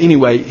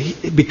 anyway,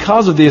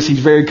 because of this, he's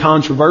very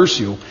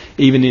controversial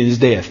even in his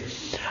death.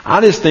 I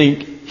just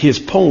think his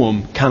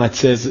poem kind of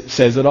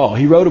says it all.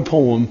 He wrote a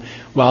poem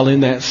while in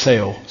that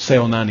cell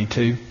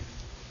 92,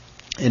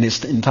 and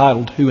it's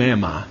entitled, Who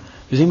Am I?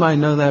 Does anybody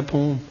know that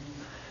poem?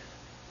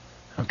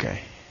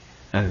 Okay.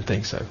 I didn't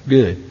think so.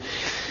 Good.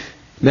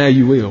 Now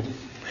you will.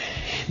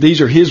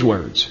 These are his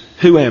words.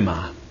 Who am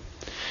I?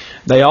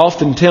 They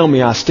often tell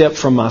me I step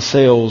from my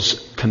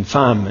cell's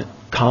confinement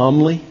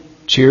calmly,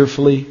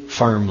 cheerfully,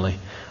 firmly,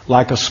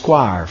 like a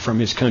squire from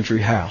his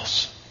country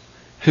house.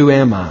 Who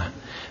am I?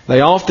 They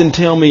often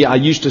tell me I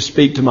used to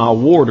speak to my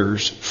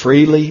warders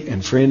freely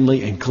and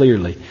friendly and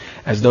clearly,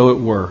 as though it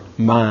were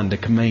mine to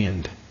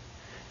command.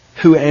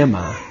 Who am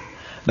I?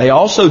 They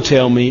also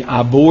tell me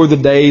I bore the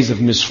days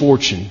of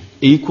misfortune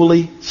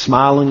equally,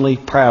 smilingly,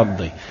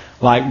 proudly,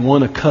 like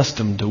one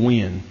accustomed to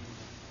win.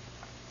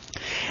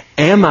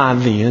 Am I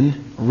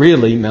then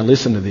really, now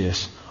listen to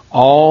this,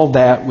 all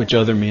that which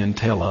other men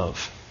tell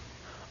of?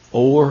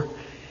 Or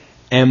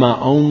am I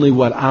only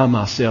what I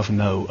myself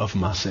know of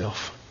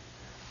myself?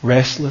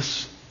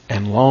 Restless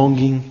and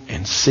longing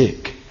and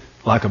sick,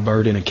 like a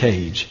bird in a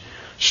cage,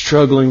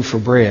 struggling for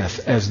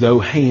breath as though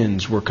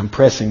hands were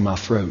compressing my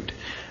throat,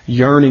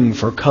 yearning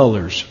for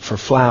colors, for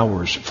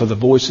flowers, for the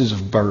voices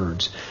of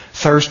birds,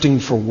 thirsting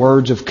for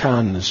words of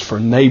kindness, for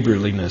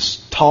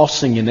neighborliness,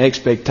 tossing in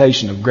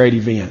expectation of great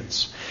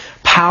events,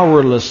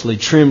 powerlessly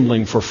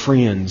trembling for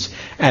friends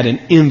at an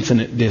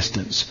infinite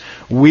distance,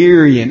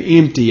 weary and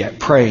empty at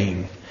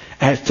praying,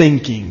 at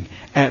thinking,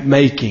 at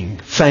making,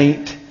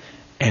 faint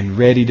and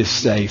ready to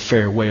say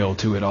farewell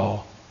to it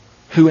all.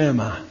 Who am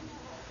I?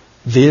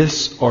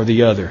 This or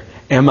the other?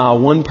 Am I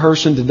one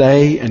person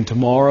today and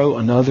tomorrow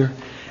another?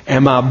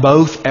 Am I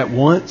both at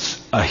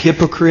once, a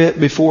hypocrite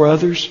before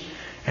others,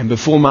 and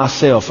before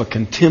myself a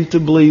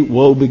contemptibly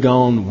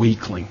woebegone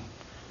weakling?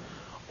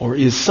 Or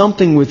is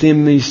something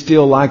within me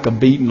still like a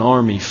beaten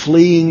army,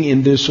 fleeing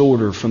in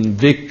disorder from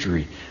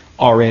victory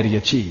already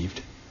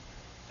achieved?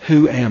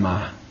 Who am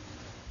I?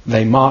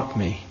 They mock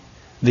me,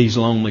 these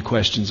lonely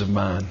questions of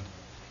mine.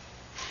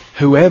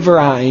 Whoever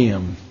I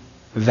am,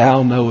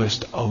 Thou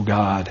knowest, O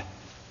God,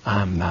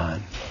 I am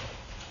thine.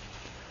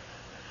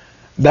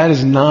 That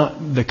is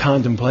not the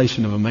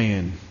contemplation of a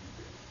man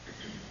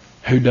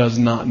who does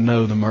not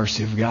know the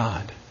mercy of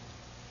God.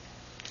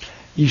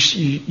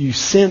 You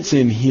sense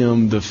in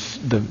him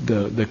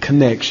the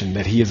connection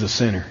that he is a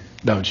sinner,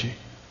 don't you?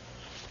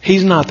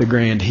 He's not the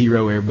grand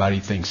hero everybody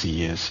thinks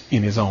he is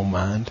in his own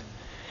mind.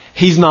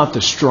 He's not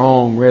the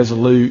strong,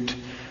 resolute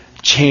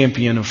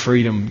champion of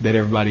freedom that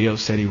everybody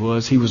else said he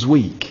was. He was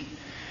weak.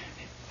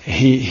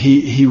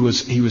 He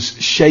was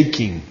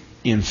shaking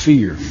in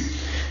fear.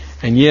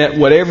 And yet,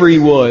 whatever he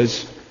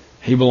was,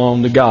 he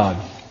belonged to God.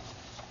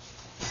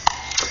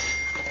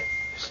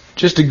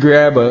 Just to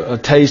grab a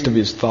taste of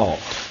his thought,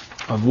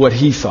 of what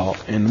he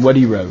thought and what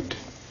he wrote.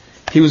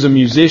 He was a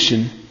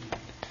musician.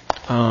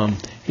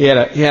 He had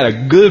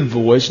a good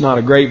voice, not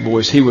a great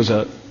voice. He was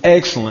an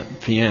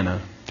excellent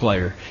piano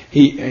player.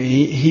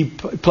 He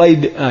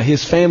played.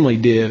 His family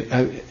did.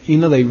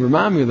 They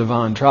remind me of the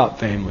Von Trapp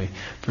family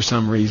for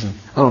some reason.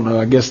 I don't know.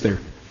 I guess they're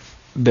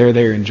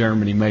there in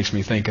Germany. Makes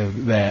me think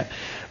of that.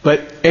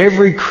 But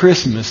every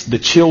Christmas, the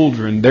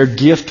children, their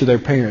gift to their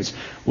parents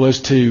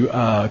was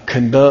to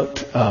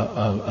conduct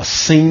a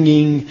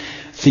singing,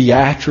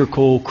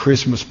 theatrical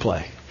Christmas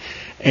play.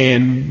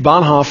 And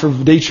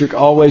Bonhoeffer, Dietrich,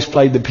 always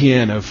played the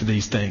piano for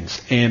these things.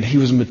 And he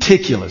was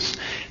meticulous.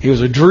 He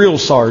was a drill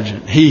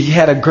sergeant. He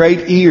had a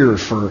great ear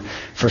for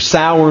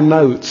sour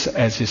notes,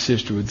 as his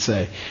sister would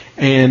say.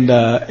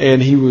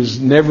 And he was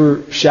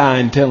never shy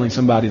in telling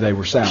somebody they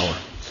were sour.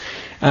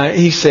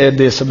 He said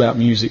this about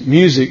music.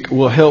 Music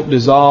will help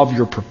dissolve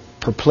your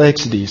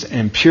perplexities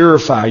and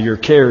purify your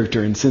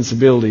character and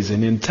sensibilities.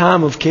 And in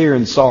time of care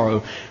and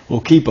sorrow, will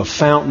keep a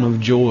fountain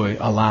of joy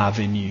alive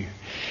in you.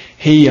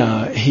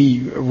 He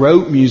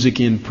wrote music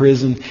in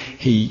prison.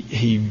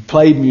 He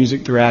played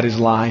music throughout his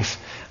life.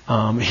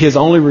 His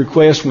only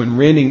request when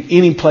renting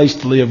any place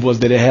to live was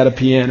that it had a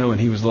piano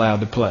and he was allowed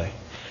to play.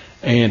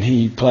 And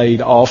he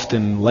played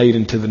often late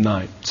into the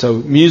night. So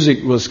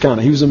music was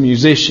he was a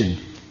musician.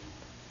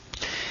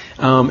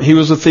 He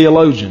was a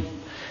theologian.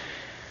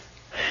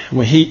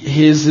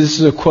 This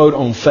is a quote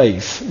on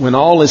faith. When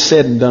all is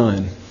said and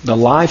done, the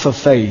life of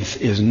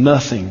faith is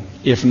nothing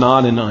if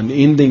not an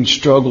unending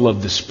struggle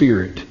of the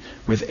Spirit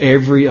with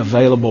every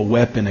available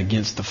weapon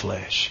against the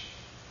flesh.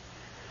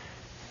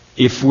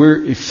 If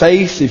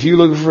you're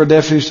looking for a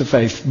definition of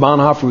faith,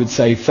 Bonhoeffer would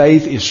say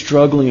faith is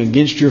struggling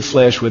against your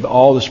flesh with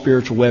all the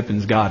spiritual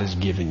weapons God has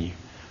given you.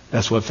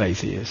 That's what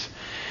faith is.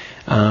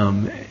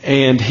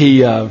 And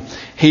he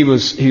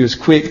was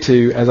quick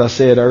to, as I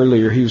said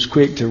earlier, he was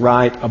quick to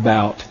write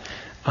about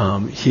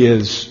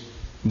his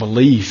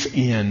belief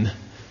in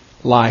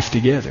life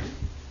together.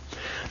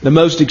 The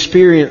most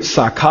experienced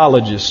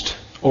psychologist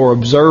or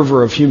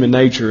observer of human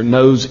nature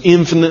knows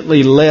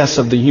infinitely less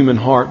of the human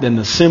heart than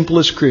the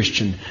simplest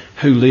Christian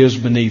who lives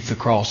beneath the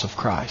cross of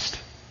Christ.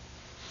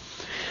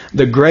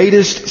 The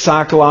greatest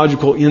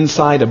psychological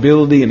insight,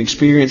 ability, and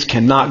experience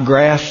cannot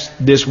grasp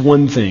this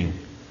one thing: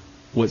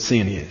 what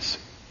sin is.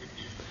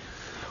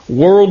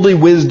 Worldly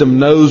wisdom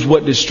knows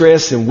what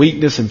distress and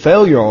weakness and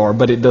failure are,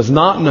 but it does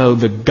not know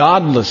the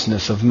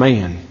godlessness of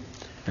man.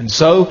 And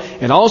so,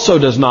 it also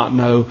does not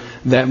know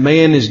that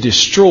man is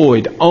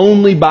destroyed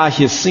only by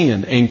his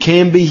sin and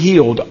can be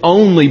healed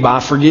only by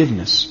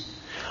forgiveness.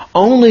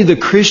 Only the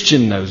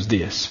Christian knows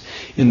this.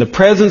 In the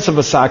presence of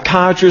a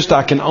psychiatrist,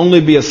 I can only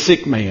be a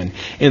sick man.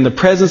 In the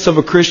presence of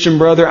a Christian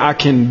brother, I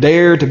can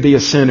dare to be a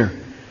sinner.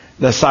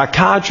 The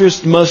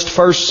psychiatrist must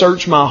first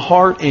search my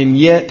heart, and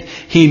yet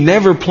he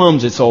never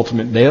plumbs its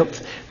ultimate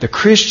depth. The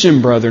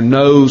Christian brother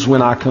knows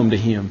when I come to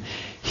him.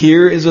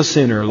 Here is a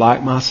sinner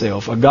like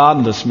myself, a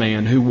godless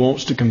man who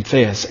wants to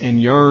confess and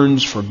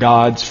yearns for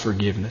God's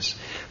forgiveness.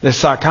 The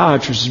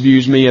psychiatrist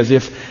views me as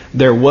if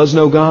there was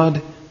no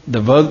God.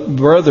 The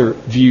brother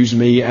views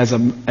me as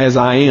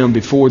I am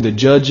before the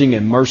judging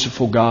and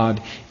merciful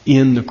God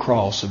in the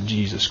cross of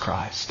Jesus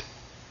Christ.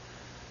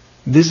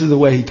 This is the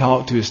way he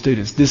talked to his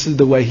students. This is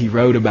the way he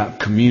wrote about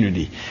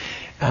community.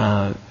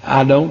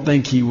 I don't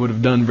think he would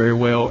have done very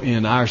well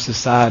in our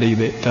society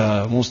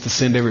that wants to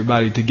send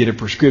everybody to get a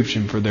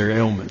prescription for their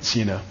ailments.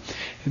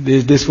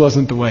 This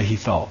wasn't the way he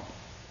thought.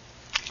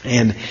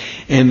 And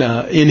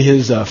in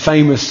his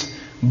famous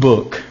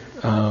book,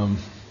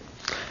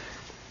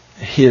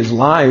 his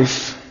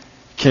life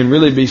can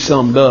really be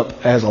summed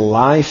up as a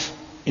life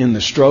in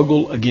the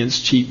struggle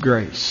against cheap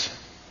grace.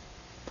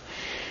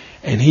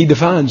 And he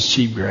defines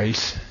cheap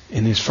grace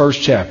in his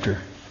first chapter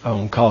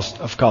on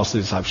costly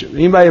discipleship.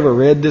 Anybody ever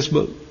read this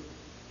book?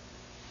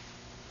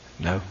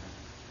 No?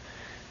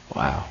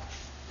 Wow.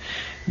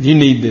 You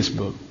need this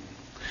book.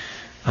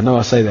 I know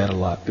I say that a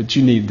lot, but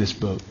you need this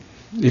book.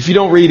 If you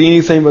don't read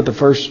anything but the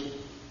first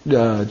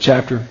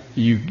chapter,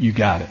 you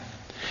got it.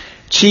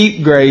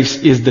 Cheap grace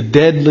is the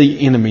deadly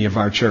enemy of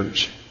our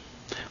church.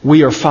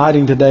 We are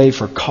fighting today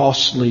for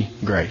costly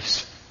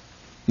grace.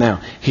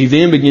 Now, he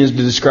then begins to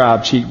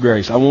describe cheap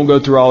grace. I won't go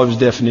through all of his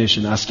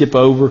definition. I skip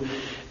over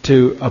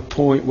to a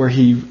point where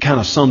he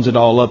kind of sums it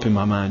all up in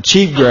my mind.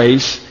 Cheap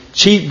grace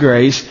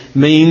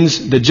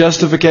means the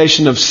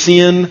justification of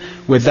sin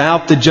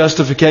without the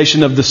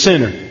justification of the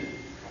sinner.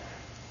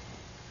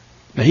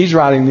 Now, he's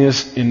writing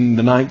this in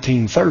the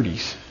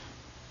 1930s,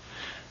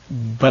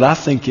 but I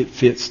think it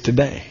fits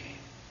today.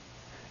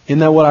 Isn't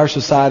that what our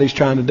society's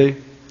trying to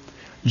do?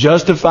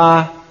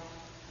 Justify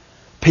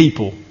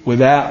people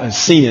without a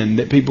sin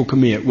that people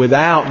commit,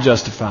 without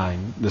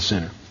justifying the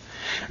sinner.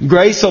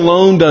 Grace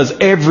alone does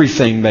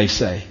everything, they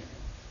say.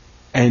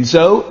 And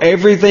so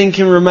everything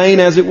can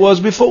remain as it was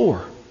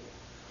before.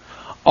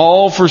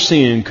 All for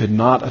sin could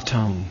not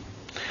atone.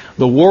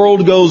 The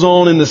world goes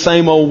on in the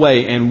same old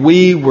way, and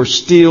we are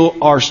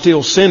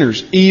still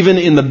sinners, even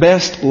in the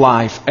best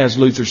life, as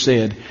Luther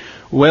said.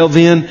 Well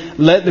then,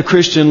 let the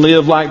Christian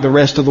live like the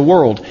rest of the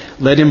world.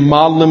 Let him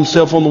model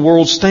himself on the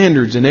world's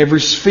standards in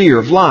every sphere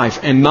of life,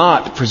 and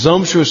not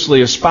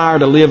presumptuously aspire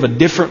to live a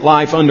different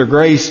life under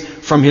grace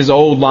from his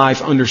old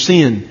life under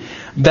sin.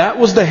 That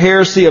was the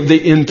heresy of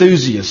the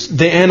enthusiasts,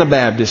 the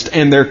Anabaptists,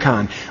 and their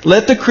kind.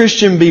 Let the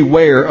Christian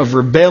beware of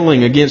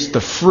rebelling against the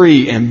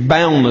free and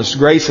boundless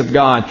grace of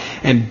God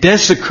and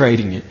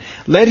desecrating it.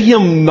 Let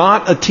him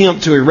not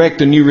attempt to erect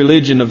a new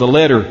religion of the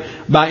letter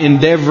by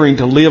endeavoring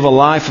to live a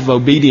life of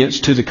obedience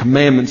to the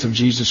commandments of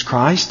Jesus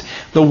Christ.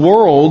 The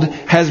world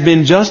has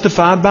been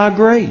justified by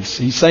grace.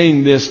 He's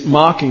saying this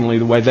mockingly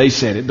the way they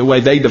said it, the way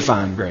they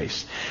define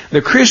grace.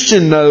 The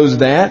Christian knows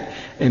that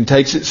and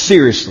takes it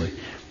seriously.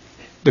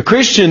 The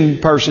Christian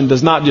person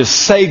does not just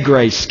say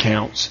grace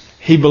counts.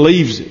 He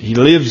believes it. He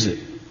lives it.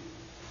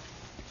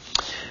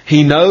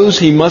 He knows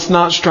he must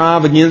not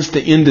strive against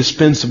the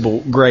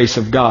indispensable grace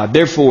of God.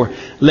 Therefore,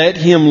 let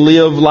him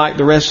live like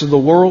the rest of the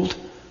world.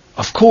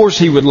 Of course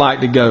he would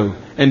like to go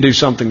and do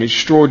something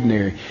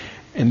extraordinary.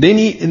 And then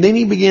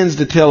he begins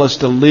to tell us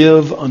to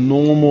live a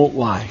normal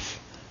life.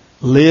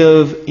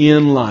 Live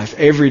in life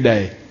every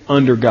day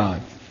under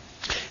God.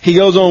 He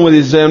goes on with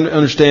his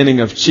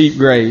understanding of cheap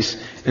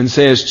grace and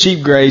says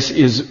cheap grace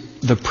is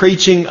the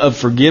preaching of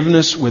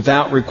forgiveness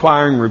without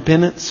requiring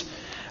repentance,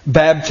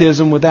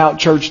 baptism without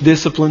church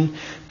discipline,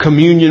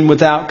 communion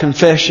without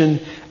confession,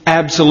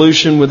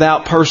 absolution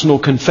without personal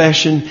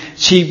confession.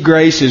 Cheap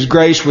grace is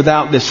grace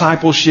without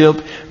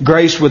discipleship,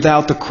 grace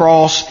without the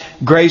cross,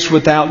 grace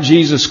without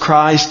Jesus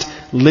Christ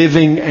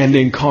living and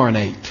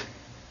incarnate.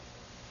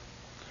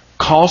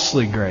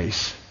 Costly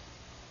grace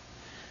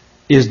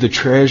is the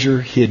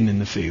treasure hidden in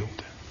the field.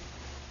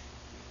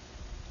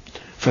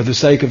 For the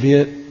sake of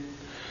it,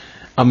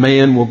 a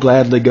man will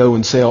gladly go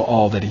and sell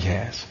all that he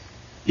has.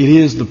 It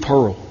is the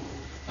pearl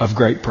of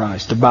great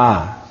price to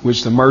buy,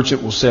 which the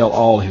merchant will sell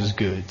all his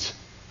goods.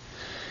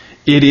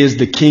 It is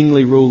the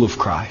kingly rule of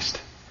Christ,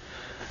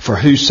 for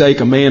whose sake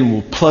a man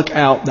will pluck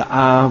out the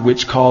eye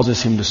which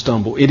causes him to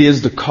stumble. It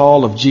is the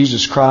call of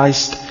Jesus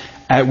Christ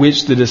at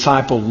which the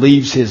disciple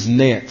leaves his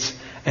nets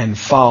and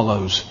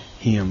follows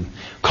Him.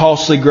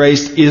 Costly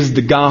grace is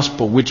the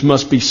gospel which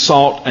must be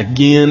sought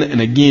again and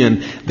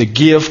again, the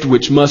gift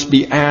which must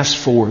be asked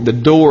for, the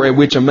door at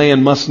which a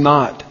man must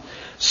knock.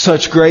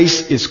 Such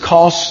grace is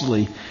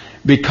costly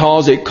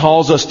because it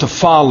calls us to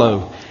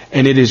follow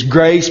And it is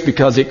grace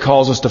because it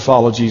calls us to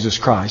follow Jesus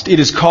Christ.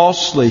 It is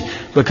costly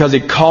because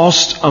it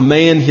costs a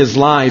man his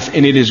life.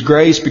 And it is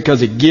grace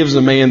because it gives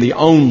a man the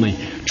only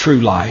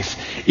true life.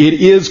 It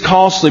is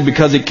costly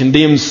because it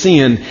condemns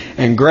sin.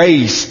 And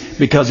grace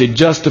because it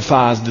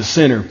justifies the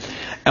sinner.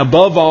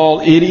 Above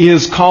all, it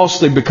is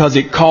costly because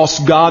it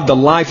costs God the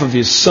life of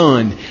His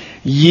Son.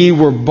 Ye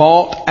were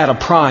bought at a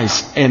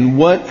price. And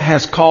what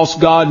has cost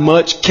God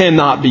much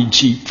cannot be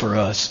cheap for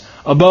us.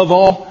 Above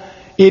all,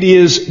 it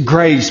is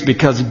grace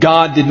because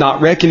God did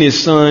not reckon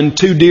His Son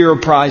too dear a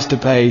price to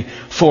pay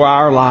for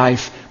our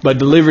life, but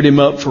delivered Him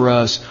up for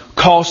us.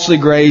 Costly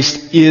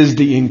grace is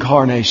the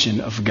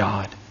incarnation of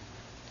God.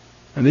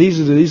 And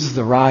these are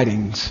the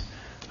writings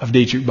of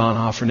Dietrich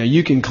Bonhoeffer. Now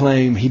you can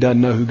claim he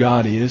doesn't know who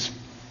God is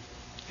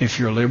if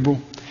you're a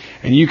liberal.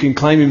 And you can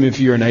claim him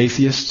if you're an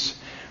atheist.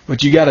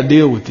 But you got to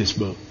deal with this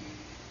book.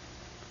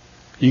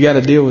 You got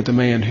to deal with the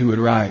man who would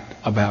write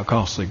about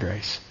costly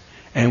grace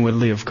and would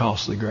live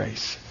costly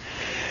grace.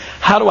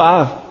 How do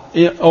I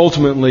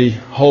ultimately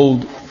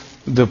hold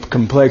the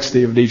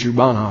complexity of Dietrich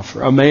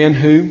Bonhoeffer? A man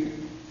who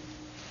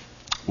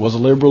was a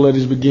liberal at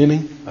his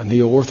beginning, a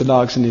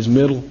neo-orthodox in his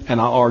middle, and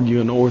I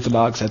argue an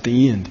orthodox at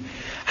the end.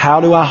 How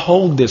do I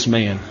hold this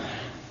man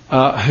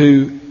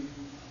who,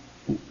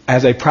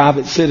 as a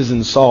private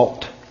citizen,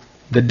 sought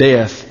the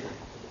death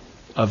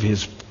of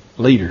his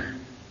leader?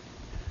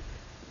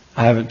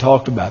 I haven't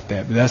talked about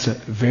that, but that's a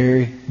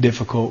very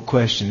difficult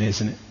question,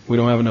 isn't it? We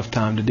don't have enough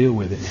time to deal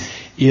with it.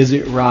 Is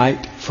it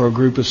right for a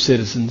group of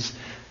citizens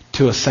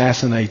to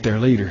assassinate their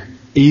leader,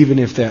 even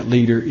if that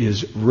leader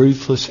is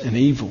ruthless and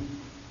evil?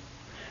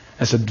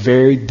 That's a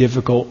very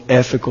difficult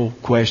ethical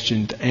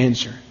question to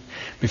answer.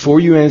 Before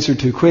you answer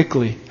too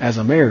quickly, as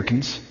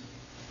Americans,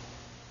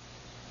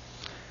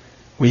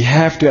 we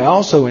have to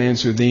also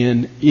answer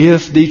then,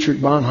 if Dietrich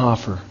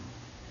Bonhoeffer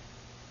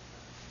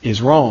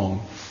is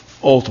wrong,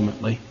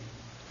 ultimately,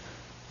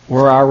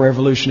 were our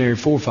revolutionary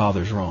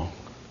forefathers wrong,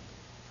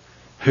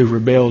 who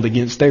rebelled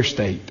against their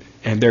state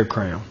and their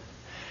crown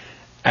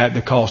at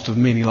the cost of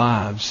many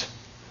lives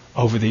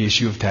over the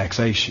issue of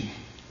taxation?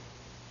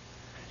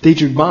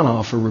 Dietrich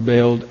Bonhoeffer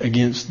rebelled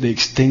against the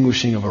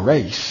extinguishing of a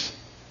race.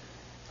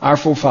 Our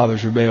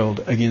forefathers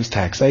rebelled against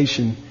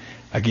taxation,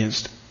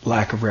 against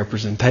lack of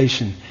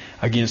representation,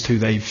 against who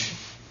they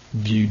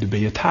viewed to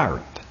be a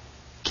tyrant,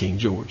 King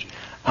George.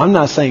 I'm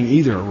not saying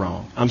either are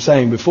wrong. I'm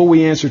saying before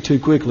we answer too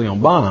quickly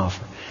on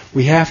Bonhoeffer,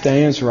 we have to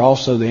answer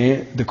also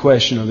the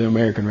question of the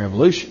American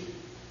Revolution.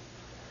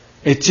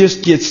 It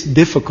just gets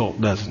difficult,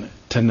 doesn't it,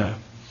 to know.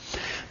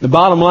 The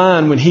bottom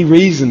line when he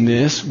reasoned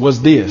this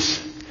was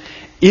this.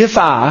 If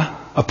I,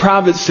 a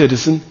private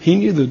citizen, he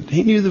knew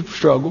the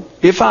struggle.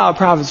 If I, a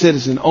private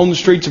citizen, on the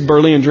streets of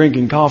Berlin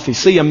drinking coffee,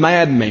 see a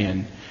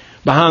madman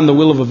behind the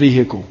wheel of a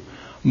vehicle,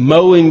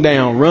 mowing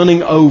down,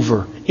 running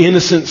over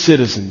innocent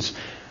citizens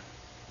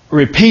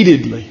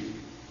repeatedly,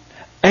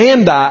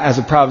 and I, as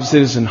a private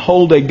citizen,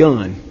 hold a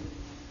gun,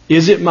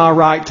 is it my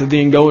right to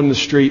then go in the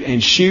street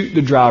and shoot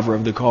the driver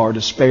of the car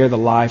to spare the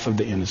life of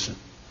the innocent?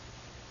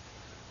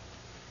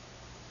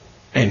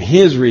 And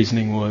his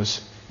reasoning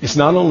was, it's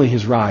not only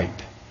his right,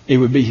 it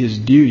would be his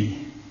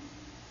duty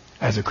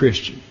as a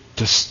Christian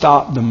to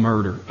stop the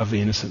murder of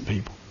the innocent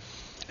people.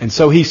 And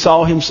so he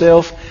saw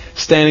himself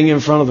standing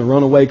in front of the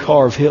runaway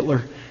car of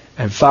Hitler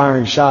and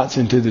firing shots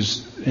into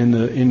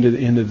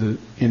the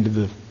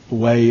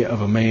way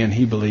of a man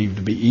he believed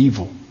to be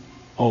evil,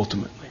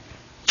 ultimately.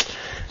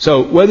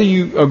 So whether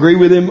you agree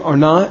with him or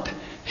not,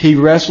 he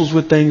wrestles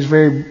with things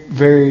very,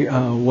 very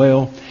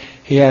well.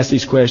 He asks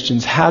these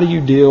questions. How do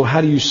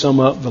you sum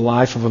up the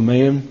life of a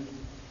man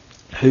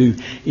who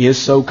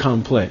is so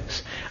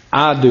complex?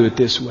 I do it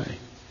this way.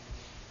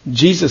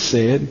 Jesus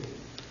said,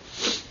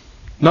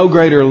 no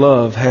greater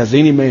love has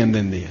any man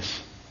than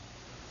this,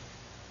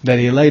 that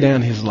he lay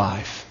down his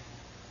life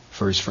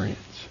for his friends.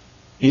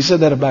 He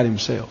said that about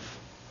himself.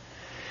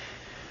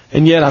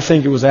 And yet I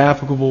think it was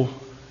applicable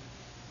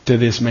to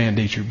this man,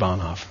 Dietrich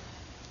Bonhoeffer.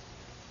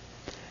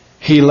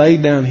 He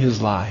laid down his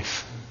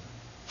life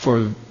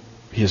for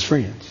his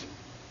friends,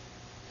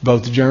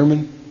 both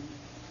German,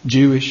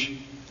 Jewish,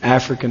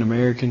 African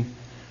American,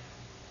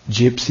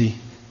 Gypsy.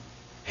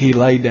 He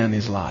laid down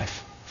his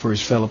life for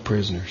his fellow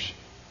prisoners.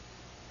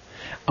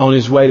 On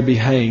his way to be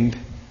hanged,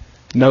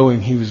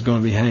 knowing he was going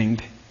to be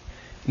hanged,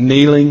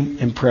 kneeling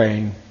and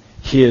praying,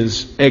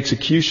 his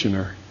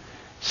executioner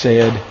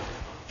said,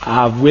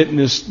 I've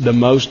witnessed the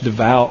most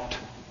devout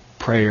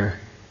prayer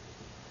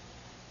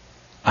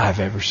I've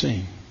ever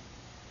seen.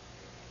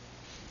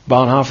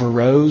 Bonhoeffer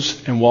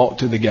rose and walked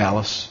to the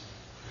gallows.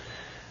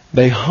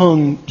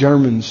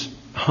 Germans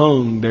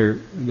hung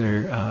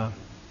their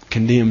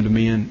condemned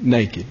men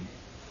naked.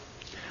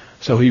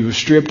 So he was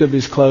stripped of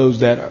his clothes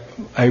that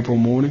April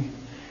morning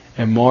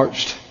and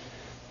marched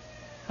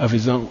of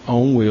his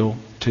own will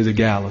to the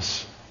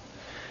gallows.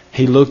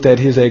 He looked at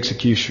his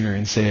executioner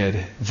and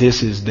said,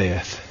 this is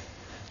death,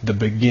 the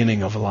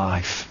beginning of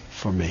life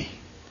for me.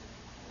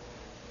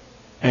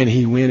 And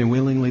he went and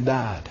willingly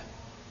died.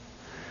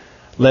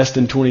 Less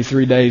than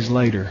 23 days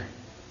later,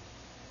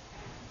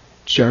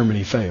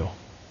 Germany fell.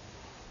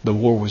 The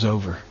war was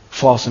over.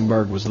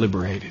 Flossenburg was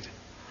liberated.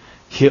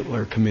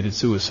 Hitler committed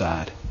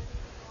suicide.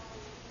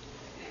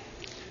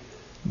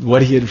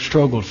 What he had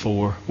struggled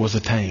for was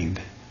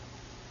attained.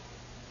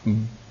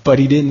 But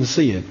he didn't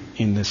see it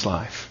in this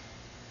life.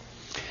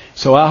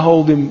 So I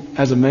hold him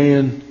as a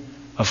man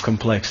of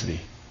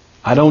complexity.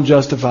 I don't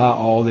justify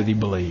all that he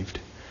believed.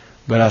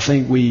 But I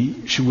think we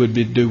would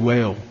do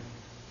well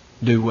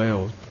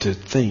to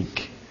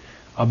think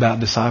about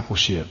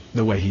discipleship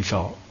the way he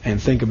thought.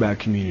 And think about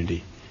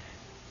community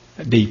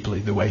deeply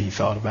the way he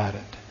thought about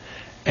it.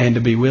 And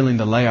to be willing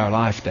to lay our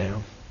life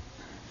down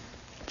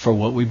for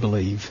what we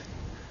believe.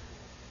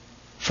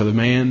 For the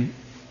man,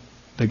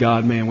 the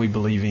God man we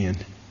believe in.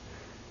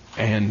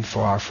 And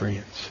for our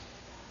friends.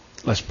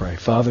 Let's pray.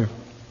 Father,